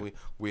them. Right.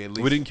 We at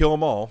least we didn't kill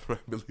them all.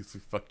 At least we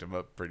fucked them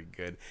up pretty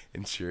good.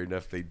 And sure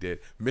enough, they did.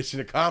 Mission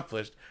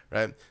accomplished,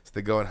 right? So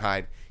they go and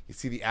hide. You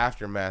see the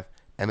aftermath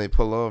and they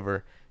pull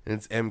over. And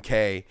it's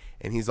MK,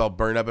 and he's all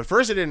burned up. At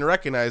first, I didn't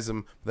recognize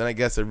him. Then I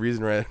guess the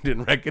reason I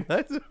didn't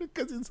recognize him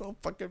because he's all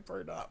fucking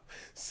burned up.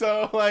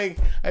 So, like,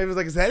 I was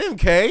like, is that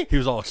MK? He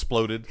was all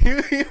exploded.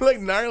 He like,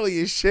 gnarly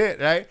as shit,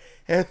 right?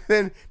 And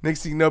then,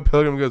 next thing you know,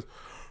 Pilgrim goes,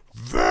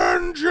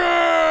 vengeance!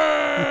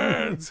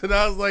 And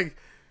I was like,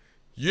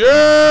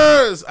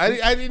 yes! I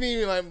didn't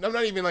even, like, I'm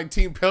not even, like,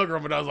 Team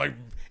Pilgrim, but I was like,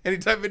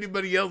 anytime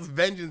anybody yells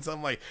vengeance,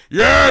 I'm like,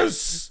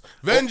 yes,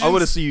 vengeance. I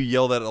want to see you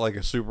yell that at like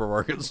a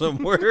supermarket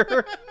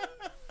somewhere.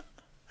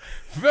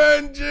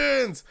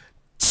 Vengeance.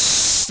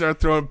 Start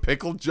throwing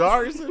pickle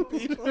jars at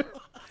people.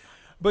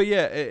 But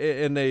yeah,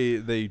 and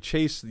they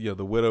chase the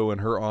widow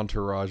and her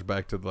entourage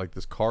back to like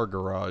this car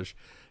garage,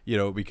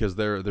 because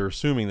they're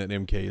assuming that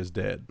MK is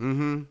dead.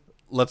 Mm-hmm.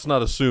 Let's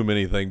not assume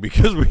anything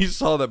because we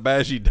saw that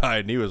Badgie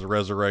died and he was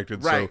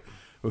resurrected. Right.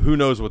 So who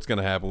knows what's going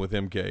to happen with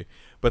MK?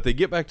 But they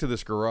get back to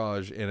this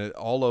garage and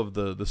all of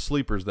the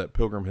sleepers that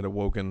Pilgrim had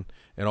awoken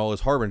and all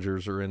his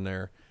harbingers are in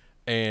there,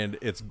 and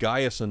it's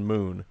Gaius and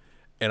Moon,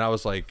 and I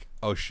was like,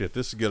 oh shit,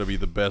 this is going to be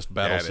the best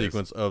battle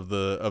sequence of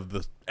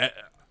the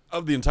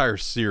entire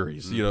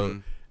series,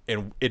 and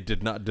it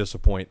did not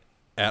disappoint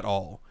at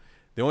all.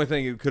 The only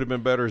thing it could have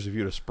been better is if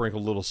you'd have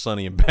sprinkled a little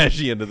Sonny and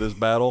Badgie into this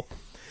battle.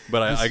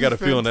 But I got a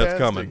feeling that's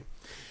coming.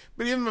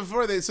 But even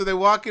before they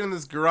walk in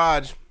this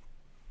garage,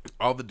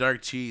 all the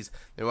dark cheese.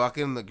 They walk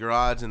in the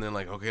garage and they're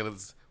like, okay,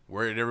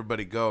 where did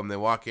everybody go? And they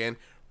walk in,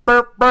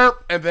 burp,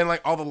 burp, and then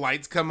like all the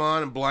lights come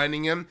on and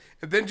blinding him,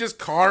 and then just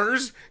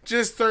cars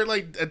just start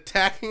like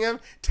attacking him.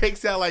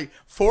 Takes out like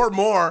 4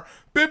 more,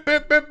 bip,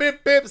 bip, bip,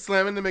 bip, bip,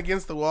 slamming them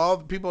against the wall.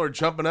 People are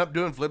jumping up,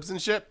 doing flips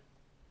and shit.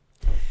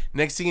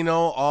 Next thing you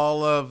know,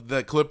 all of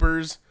the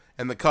Clippers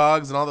and the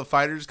Cogs and all the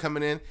fighters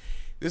coming in.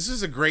 This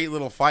is a great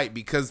little fight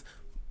because,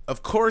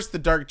 of course, the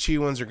Dark Chi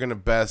ones are going to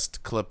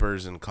best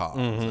Clippers and Cogs.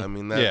 I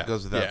mean, that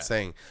goes without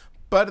saying.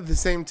 But at the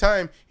same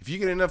time, if you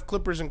get enough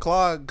Clippers and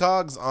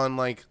Cogs on,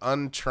 like,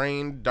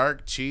 untrained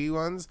Dark Chi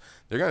ones,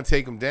 they're going to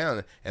take them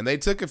down. And they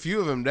took a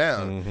few of them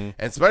down.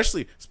 And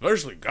especially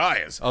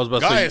Gaius.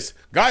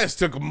 Gaius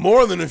took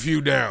more than a few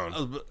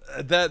down.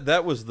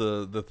 That was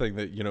the thing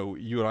that,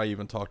 you and I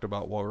even talked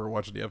about while we were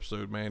watching the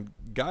episode, man.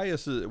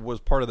 Gaius was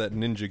part of that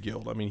ninja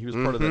guild. I mean, he was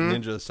part of that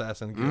ninja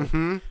assassin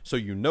guild. So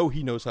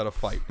he knows how to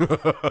fight.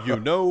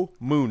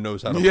 Moon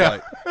knows how to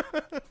fight.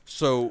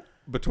 So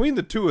between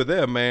the two of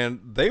them,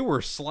 man, they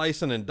were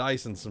slicing and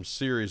dicing some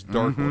serious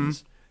dark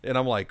ones. And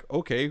I'm like,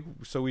 okay,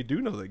 so we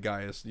do know that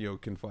Gaius,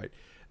 can fight.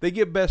 They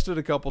get bested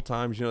a couple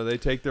times, they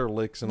take their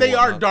licks and they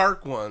whatnot. Are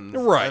dark ones,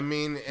 right? I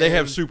mean, they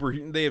have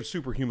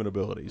superhuman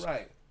abilities,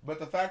 right? But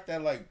the fact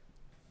that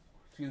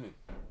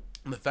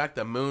the fact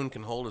that Moon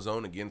can hold his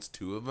own against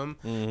 2 of them,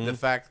 the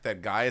fact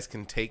that Gaius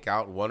can take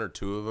out 1 or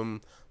 2 of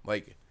them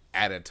like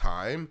at a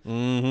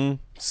time,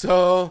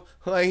 so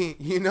like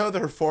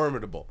they're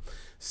formidable.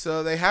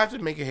 So they have to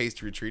make a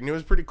hasty retreat, and it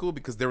was pretty cool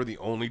because they were the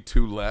only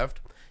 2 left.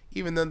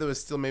 Even though there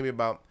was still maybe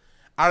about,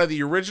 out of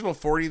the original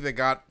 40 that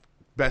got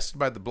bested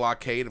by the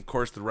blockade, of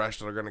course the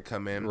rest are going to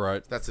come in.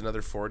 Right. That's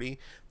another 40.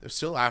 There's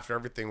still, after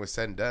everything was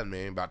said and done,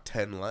 maybe about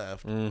 10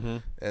 left.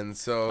 And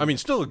so, I mean,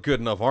 still a good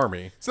enough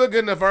army. Still a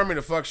good enough army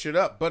to fuck shit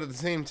up. But at the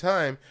same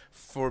time,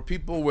 for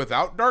people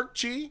without Dark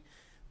Chi,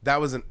 that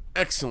was an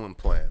excellent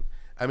plan.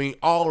 I mean,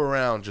 all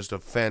around, just a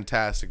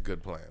fantastic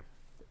good plan.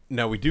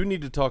 Now, we do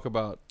need to talk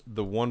about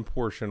the one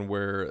portion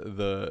where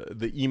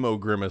the emo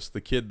Grimace,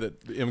 the kid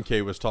that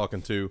MK was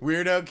talking to.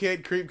 Weirdo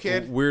kid, creep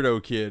kid.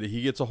 Weirdo kid.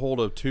 He gets a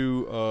hold of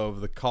 2 of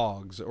the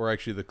Cogs, or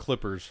actually the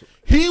Clippers.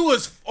 He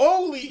was,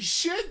 holy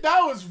shit, that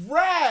was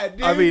rad,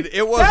 dude. I mean,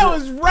 that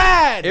was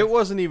rad. It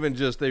wasn't even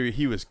just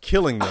he was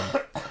killing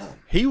them.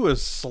 He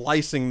was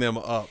slicing them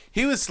up.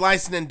 He was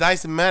slicing and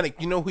dicing Matic.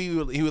 You know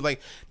who he would like?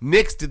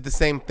 Nyx did the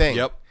same thing.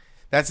 Yep.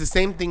 That's the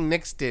same thing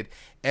Nyx did.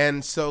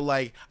 And so,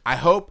 like, I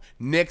hope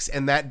Nyx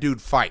and that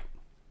dude fight.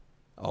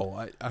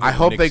 Oh, I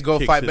hope they go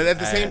fight. But at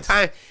the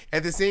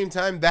same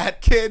time,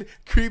 that kid,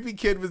 creepy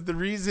kid, was the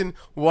reason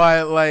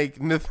why,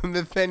 like,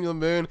 Nathaniel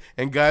Moon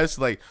and guys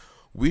like,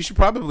 we should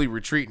probably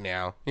retreat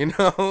now,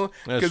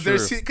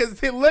 because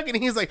they look and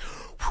he's like,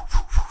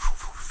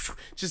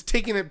 just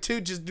taking it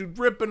too, just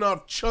ripping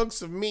off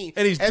chunks of meat,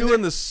 and he's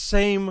doing the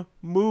same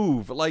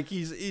move. Like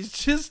he's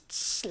just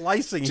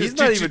slicing. He's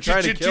not even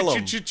trying to kill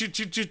him.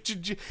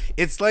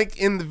 It's like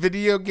in the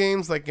video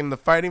games, like in the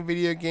fighting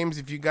video games,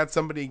 if you got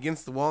somebody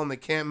against the wall and they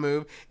can't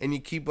move, and you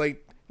keep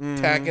like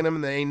attacking them,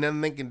 and there ain't nothing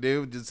they can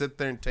do, just sit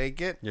there and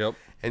take it. Yep.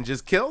 And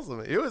just kills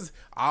them. It was,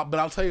 but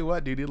I'll tell you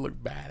what, dude, it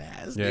looked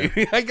badass.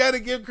 Dude. I gotta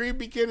give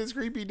Creepy Kid his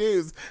creepy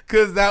dudes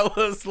because that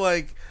was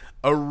like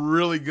a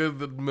really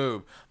good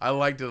move. I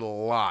liked it a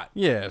lot.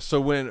 Yeah. So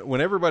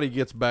when everybody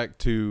gets back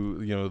to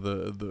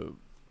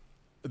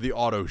the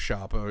auto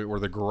shop or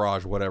the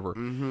garage, whatever,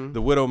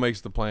 the widow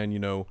makes the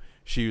plan.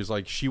 She was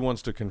like, she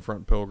wants to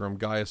confront Pilgrim.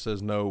 Gaius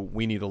says, no,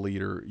 we need a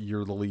leader.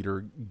 You're the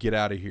leader. Get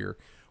out of here.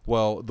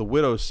 Well, the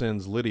widow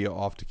sends Lydia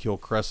off to kill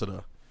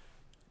Cressida.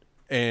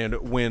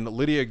 And when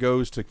Lydia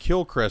goes to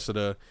kill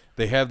Cressida,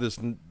 they have this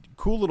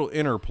cool little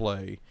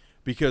interplay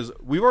because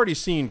we've already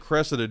seen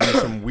Cressida do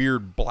some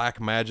weird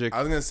black magic. I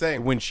was going to say,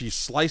 when she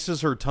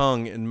slices her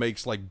tongue and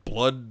makes like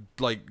blood,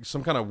 like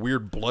some kind of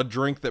weird blood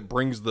drink that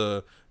brings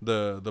the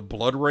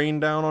blood rain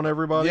down on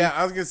everybody. Yeah,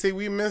 I was going to say,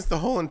 we missed the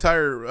whole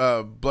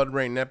entire blood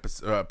rain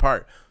episode,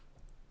 part.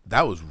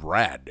 That was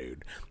rad,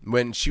 dude.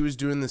 When she was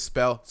doing the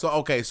spell. So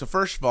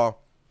first of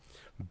all,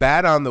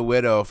 bad on the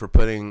widow for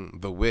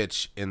putting the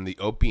witch in the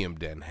opium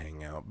den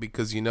hangout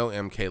because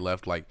MK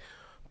left like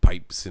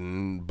pipes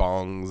and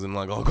bongs and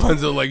like all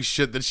kinds of like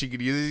shit that she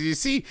could use. You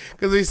see,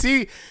 because they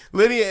see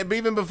Lydia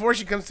even before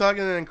she comes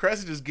talking, and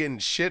Cressida's getting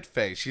shit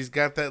faced. She's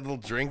got that little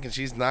drink and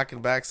she's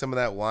knocking back some of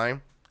that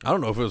wine. I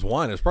don't know if it was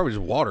wine. It's probably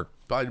just water.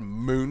 Probably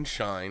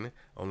moonshine,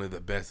 only the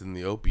best in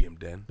the opium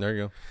den. There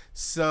you go.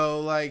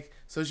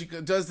 So she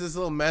does this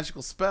little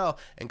magical spell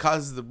and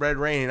causes the red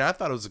rain, and I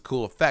thought it was a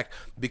cool effect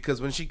because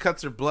when she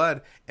cuts her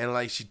blood and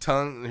like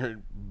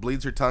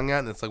bleeds her tongue out,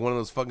 and it's like one of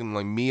those fucking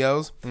like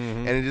Mios,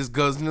 and it just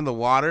goes into the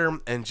water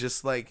and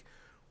just like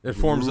it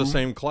forms the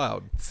same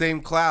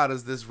cloud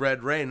as this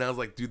red rain. And I was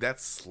like, dude,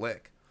 that's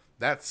slick.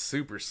 That's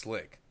super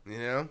slick, you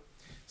know.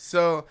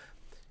 So,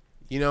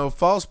 you know,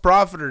 false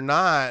prophet or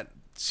not,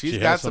 she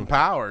got some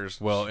powers.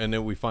 Well, and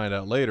then we find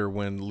out later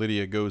when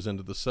Lydia goes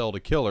into the cell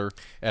to kill her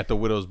at the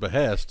widow's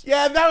behest.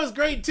 Yeah, that was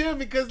great too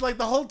because like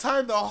the whole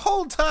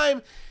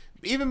time,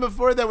 even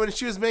before that, when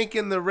she was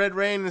making the red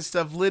rain and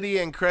stuff,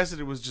 Lydia and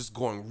Cressida was just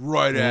going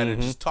right at it,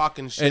 just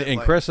talking shit. And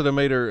Cressida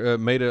made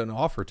an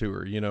offer to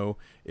her. You know,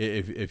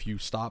 if you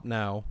stop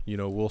now, you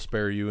know, we'll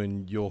spare you,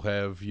 and you'll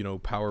have, you know,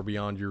 power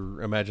beyond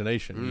your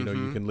imagination. You know,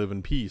 you can live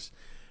in peace.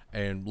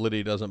 And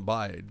Lydia doesn't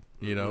buy it,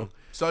 you know.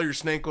 Sell your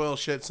snake oil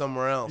shit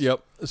somewhere else.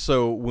 Yep.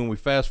 So when we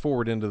fast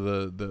forward into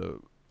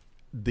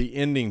the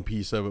ending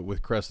piece of it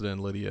with Cressida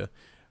and Lydia,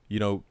 you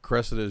know,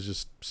 Cressida is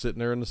just sitting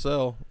there in the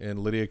cell, and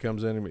Lydia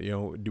comes in, and, you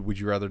know, would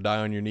you rather die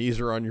on your knees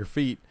or on your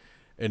feet?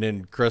 And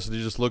then Cressida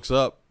just looks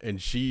up,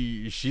 and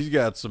she's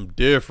got some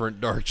different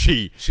dark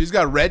chi. She's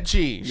got red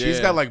chi. She's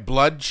got like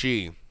blood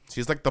chi.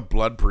 She's like the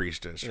blood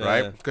priestess,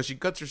 right? Because she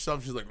cuts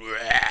herself. She's like,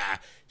 bleh.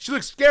 She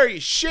looks scary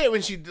as shit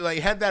when she like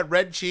had that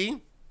red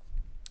chi,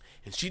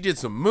 and she did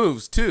some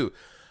moves too.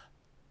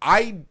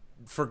 I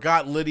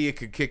forgot Lydia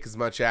could kick as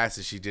much ass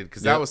as she did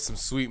because that was some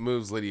sweet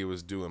moves Lydia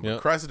was doing.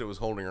 But Cressida was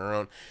holding her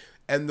own,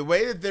 and the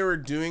way that they were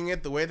doing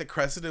it, the way that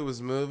Cressida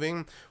was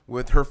moving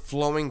with her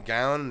flowing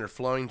gown and her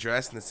flowing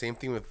dress, and the same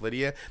thing with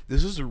Lydia.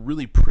 This was a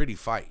really pretty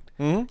fight.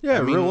 Mm-hmm. Yeah,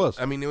 it really was.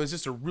 I mean, it was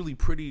just a really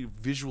pretty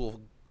visual,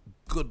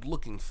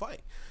 good-looking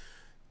fight.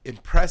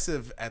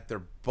 Impressive at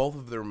both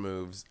of their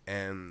moves,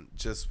 and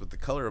just with the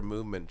color of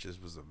movement,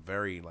 just was a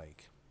very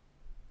like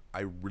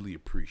I really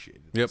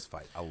appreciated this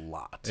fight a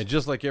lot. And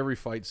just like every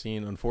fight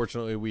scene,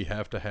 unfortunately, we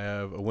have to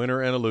have a winner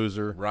and a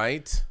loser.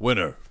 Right?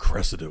 Winner,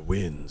 Cressida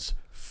wins.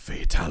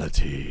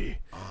 Fatality.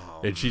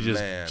 Oh, and she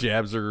just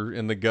jabs her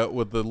in the gut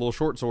with the little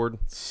short sword.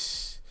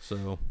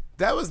 So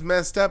that was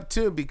messed up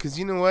too, because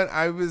you know what?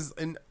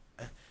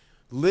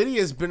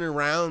 Lydia's been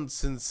around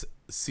since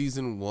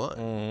season 1.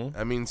 Mm-hmm.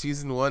 I mean,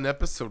 season 1,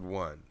 episode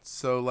 1.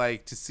 So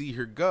like to see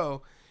her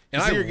go.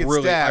 And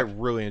I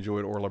really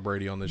enjoyed Orla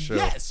Brady on this show.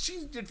 Yes,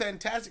 she did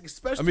fantastic,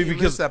 especially in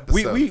this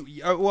episode.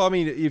 Well, I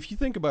mean, if you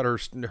think about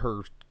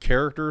her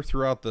character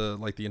throughout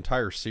the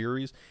entire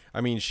series,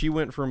 I mean, she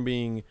went from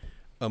being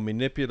a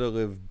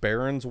manipulative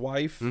baron's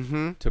wife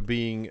to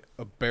being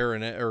a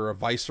baronet or a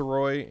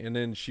viceroy, and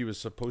then she was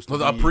supposed to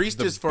be a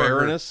priestess the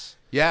baroness.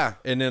 Yeah,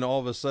 and then all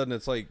of a sudden,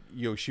 it's like,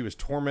 you know, she was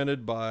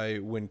tormented by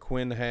when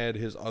Quinn had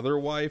his other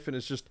wife, and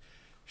it's just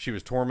she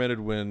was tormented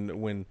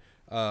when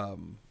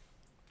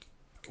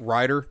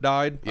Ryder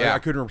died. Yeah, I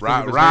couldn't think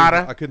of his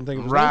name. I couldn't think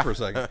of his name for a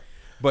second.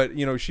 But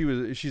you know,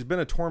 she's been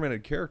a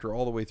tormented character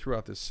all the way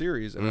throughout this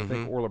series, and I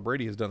think Orla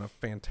Brady has done a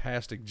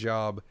fantastic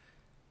job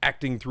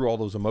acting through all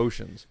those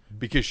emotions,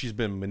 because she's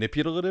been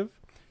manipulative,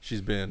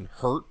 she's been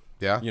hurt,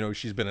 you know,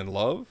 she's been in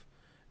love,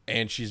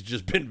 and she's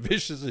just been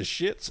vicious as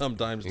shit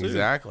sometimes too.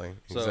 Exactly.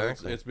 So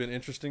it's been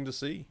interesting to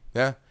see.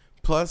 Yeah.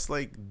 Plus,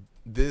 like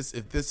this,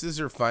 if this is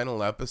her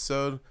final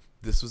episode,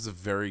 this was a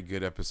very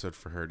good episode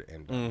for her to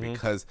end on,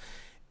 because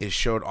it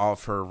showed all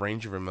of her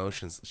range of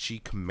emotions. She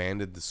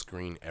commanded the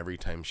screen every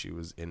time she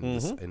was in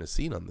in a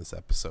scene on this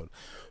episode.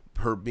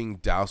 Her being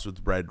doused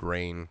with red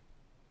rain.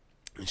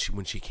 And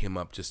when she came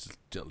up just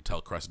to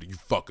tell Cressida, you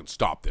fucking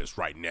stop this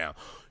right now,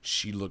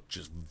 she looked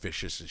just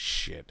vicious as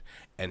shit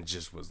and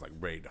just was like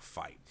ready to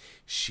fight.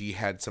 She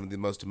had some of the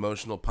most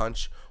emotional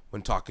punch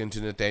when talking to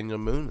Nathaniel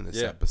Moon in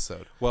this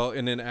episode. Well,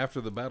 and then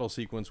after the battle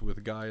sequence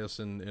with Gaius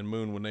and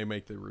Moon, when they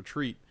make the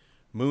retreat,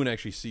 Moon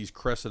actually sees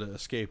Cressida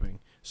escaping.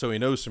 So he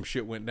knows some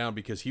shit went down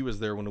because he was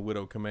there when the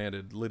widow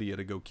commanded Lydia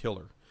to go kill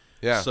her.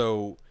 Yeah.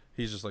 So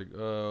he's just like,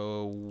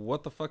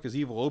 what the fuck is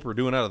evil Oprah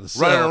doing out of the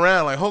cell? Running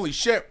around like, holy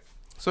shit.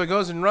 So he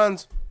goes and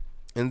runs,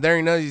 and there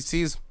he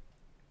sees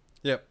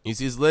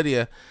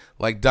Lydia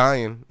like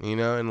dying, you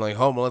know, and like,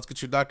 oh, well, let's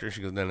get your doctor.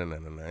 She goes, no,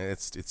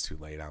 it's too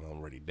late. I'm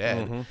already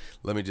dead.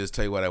 Let me just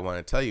tell you what I want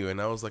to tell you. And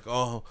I was like,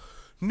 oh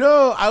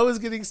no, I was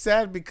getting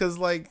sad because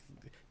like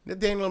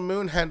Nathaniel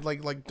Moon had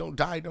like don't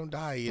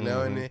die, you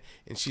know, and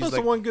she's that's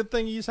like, the one good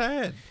thing he's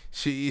had.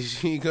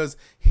 She goes,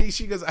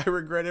 I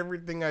regret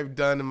everything I've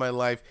done in my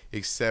life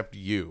except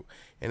you.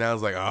 And I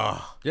was like,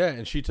 oh. Yeah,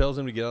 and she tells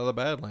him to get out of the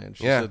Badlands.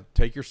 She said,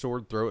 take your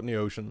sword, throw it in the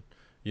ocean,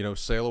 you know,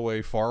 sail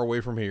away, far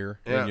away from here,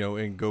 and, you know,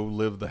 and go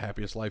live the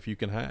happiest life you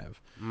can have.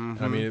 And,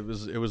 I mean, it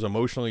was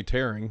emotionally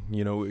tearing,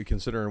 you know,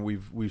 considering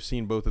we've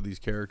seen both of these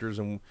characters,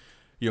 and,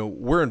 you know,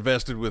 we're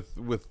invested with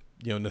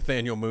you know,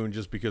 Nathaniel Moon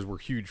just because we're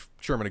huge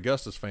Sherman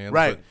Augustus fans.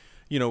 Right. But,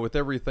 with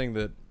everything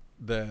that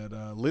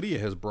Lydia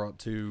has brought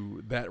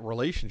to that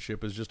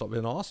relationship has just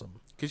been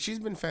awesome. Because she's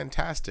been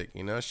fantastic,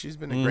 she's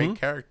been a great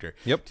character.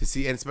 Yep. To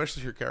see, and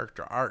especially her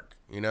character arc,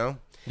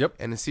 Yep.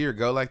 and to see her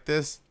go like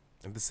this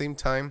at the same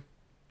time.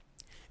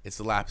 It's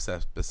the last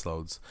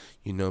episodes.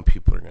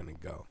 People are gonna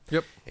go.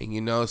 Yep.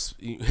 And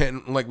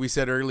and like we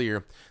said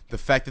earlier, the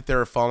fact that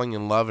they're falling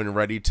in love and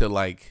ready to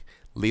like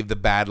leave the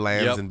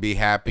Badlands and be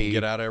happy, and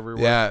get out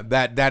everywhere. Yeah,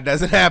 that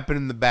doesn't happen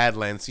in the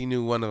Badlands. You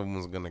knew one of them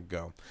was gonna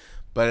go,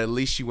 but at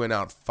least she went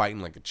out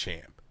fighting like a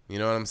champ. You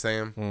know what I'm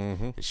saying?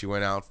 Mm-hmm. And she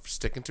went out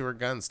sticking to her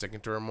guns,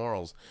 sticking to her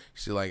morals.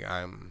 She's like,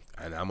 I'm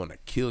gonna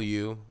kill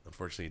you.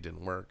 Unfortunately, it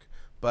didn't work,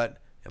 but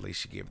at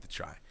least she gave it the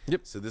try.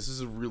 Yep. So this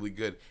is a really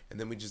good. And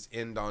then we just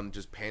end on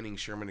just panning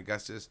Sherman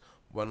Augustus.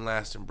 One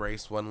last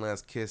embrace, one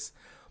last kiss.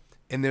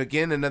 And then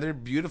again, another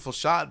beautiful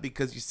shot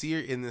because you see her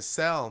in the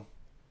cell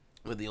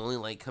with the only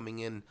light coming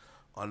in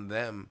on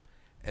them.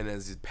 And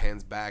as it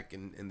pans back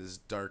in this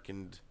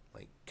darkened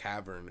like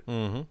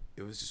cavern,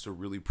 it was just a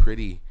really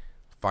pretty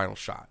final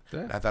shot.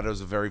 Yeah. And I thought it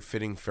was a very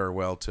fitting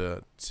farewell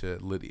to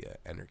Lydia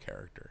and her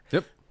character.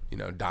 Yep.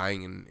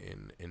 Dying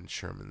in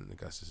Sherman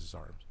Augustus's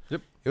arms.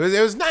 Yep. It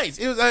was nice.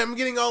 I'm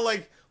getting all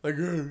like,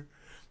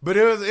 but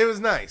it was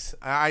nice.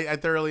 I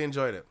thoroughly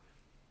enjoyed it.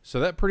 So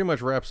that pretty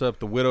much wraps up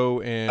the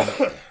Widow and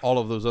all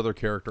of those other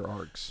character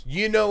arcs.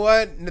 You know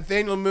what?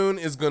 Nathaniel Moon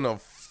is gonna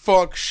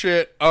fuck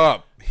shit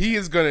up.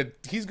 He's gonna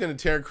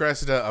tear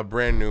Cressida a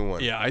brand new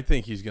one. Yeah, I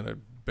think he's gonna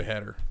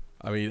behead her.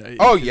 I mean,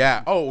 Oh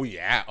yeah.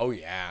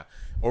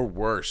 Or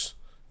worse.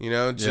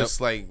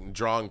 Just like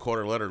draw and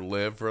quarter, let her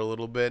live for a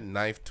little bit,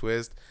 knife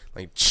twist,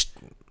 like.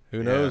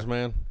 Who knows,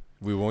 man?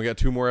 We only got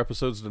 2 more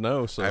episodes to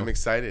know. So I'm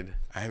excited.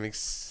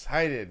 This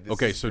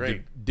okay, is so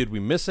great. did we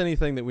miss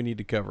anything that we need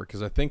to cover?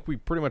 Because I think we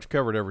pretty much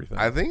covered everything.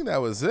 I think that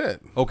was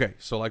it. Okay,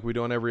 so like we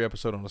do on every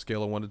episode on a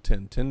scale of 1 to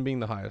 10, 10 being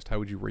the highest, how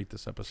would you rate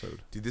this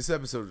episode? Dude, this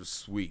episode was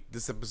sweet.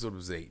 This episode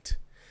was 8.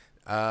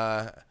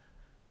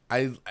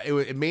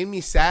 It made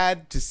me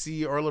sad to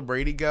see Orla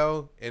Brady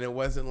go, and it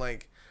wasn't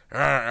like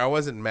I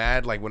wasn't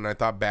mad like when I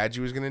thought Badgie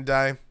was gonna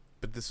die,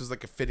 but this was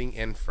like a fitting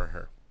end for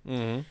her.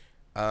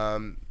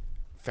 Mm-hmm.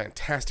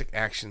 Fantastic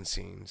action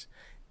scenes,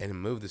 and it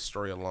moved the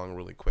story along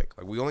really quick.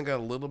 Like we only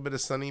got a little bit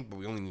of Sunny, but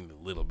we only need a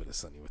little bit of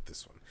Sunny with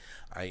this one.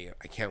 I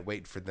can't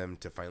wait for them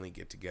to finally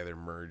get together,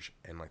 merge,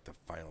 and like the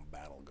final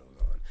battle goes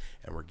on,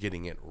 and we're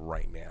getting it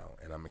right now,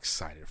 and I'm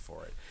excited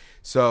for it.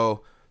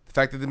 So the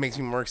fact that it makes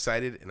me more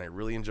excited, and I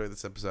really enjoyed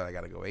this episode, I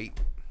gotta go 8.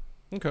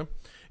 Okay,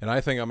 and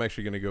I think I'm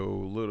actually going to go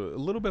a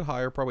little bit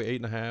higher, probably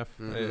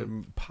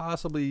 8.5,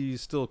 possibly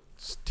still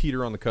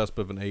teeter on the cusp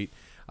of an 8.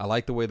 I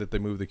like the way that they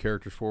move the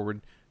characters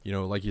forward.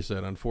 Like you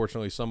said,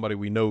 unfortunately, somebody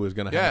we know is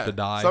going to have to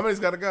die. Somebody's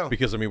got to go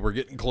Because we're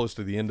getting close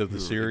to the end of the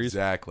series.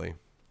 Exactly.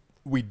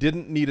 We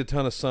didn't need a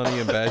ton of Sunny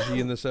and Badgie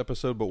in this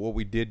episode, but what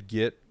we did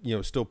get,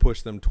 still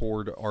pushed them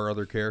toward our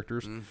other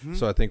characters.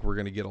 So I think we're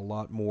going to get a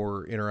lot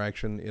more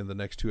interaction in the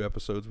next 2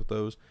 episodes with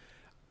those.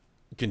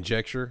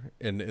 Conjecture,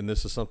 and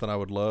this is something I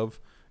would love.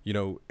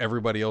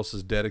 Everybody else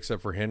is dead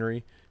except for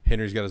Henry.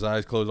 Henry's got his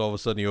eyes closed. All of a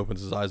sudden, he opens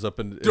his eyes up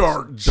and it's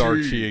Dark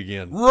Chi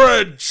again.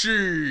 Red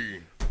Chi.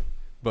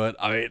 But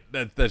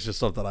that's just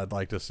something I'd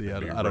like to see. I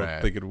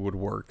don't think it would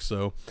work.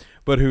 So,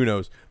 but who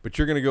knows? But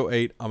you're gonna go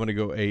 8. I'm gonna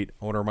go 8.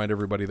 I want to remind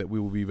everybody that we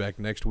will be back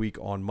next week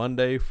on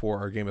Monday for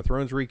our Game of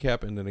Thrones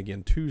recap, and then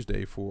again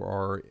Tuesday for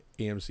our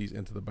AMC's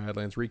Into the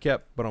Badlands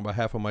recap. But on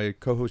behalf of my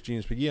co-host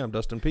Genius McGee, I'm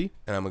Dustin P.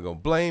 And I'm gonna go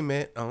blame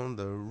it on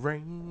the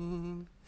rain.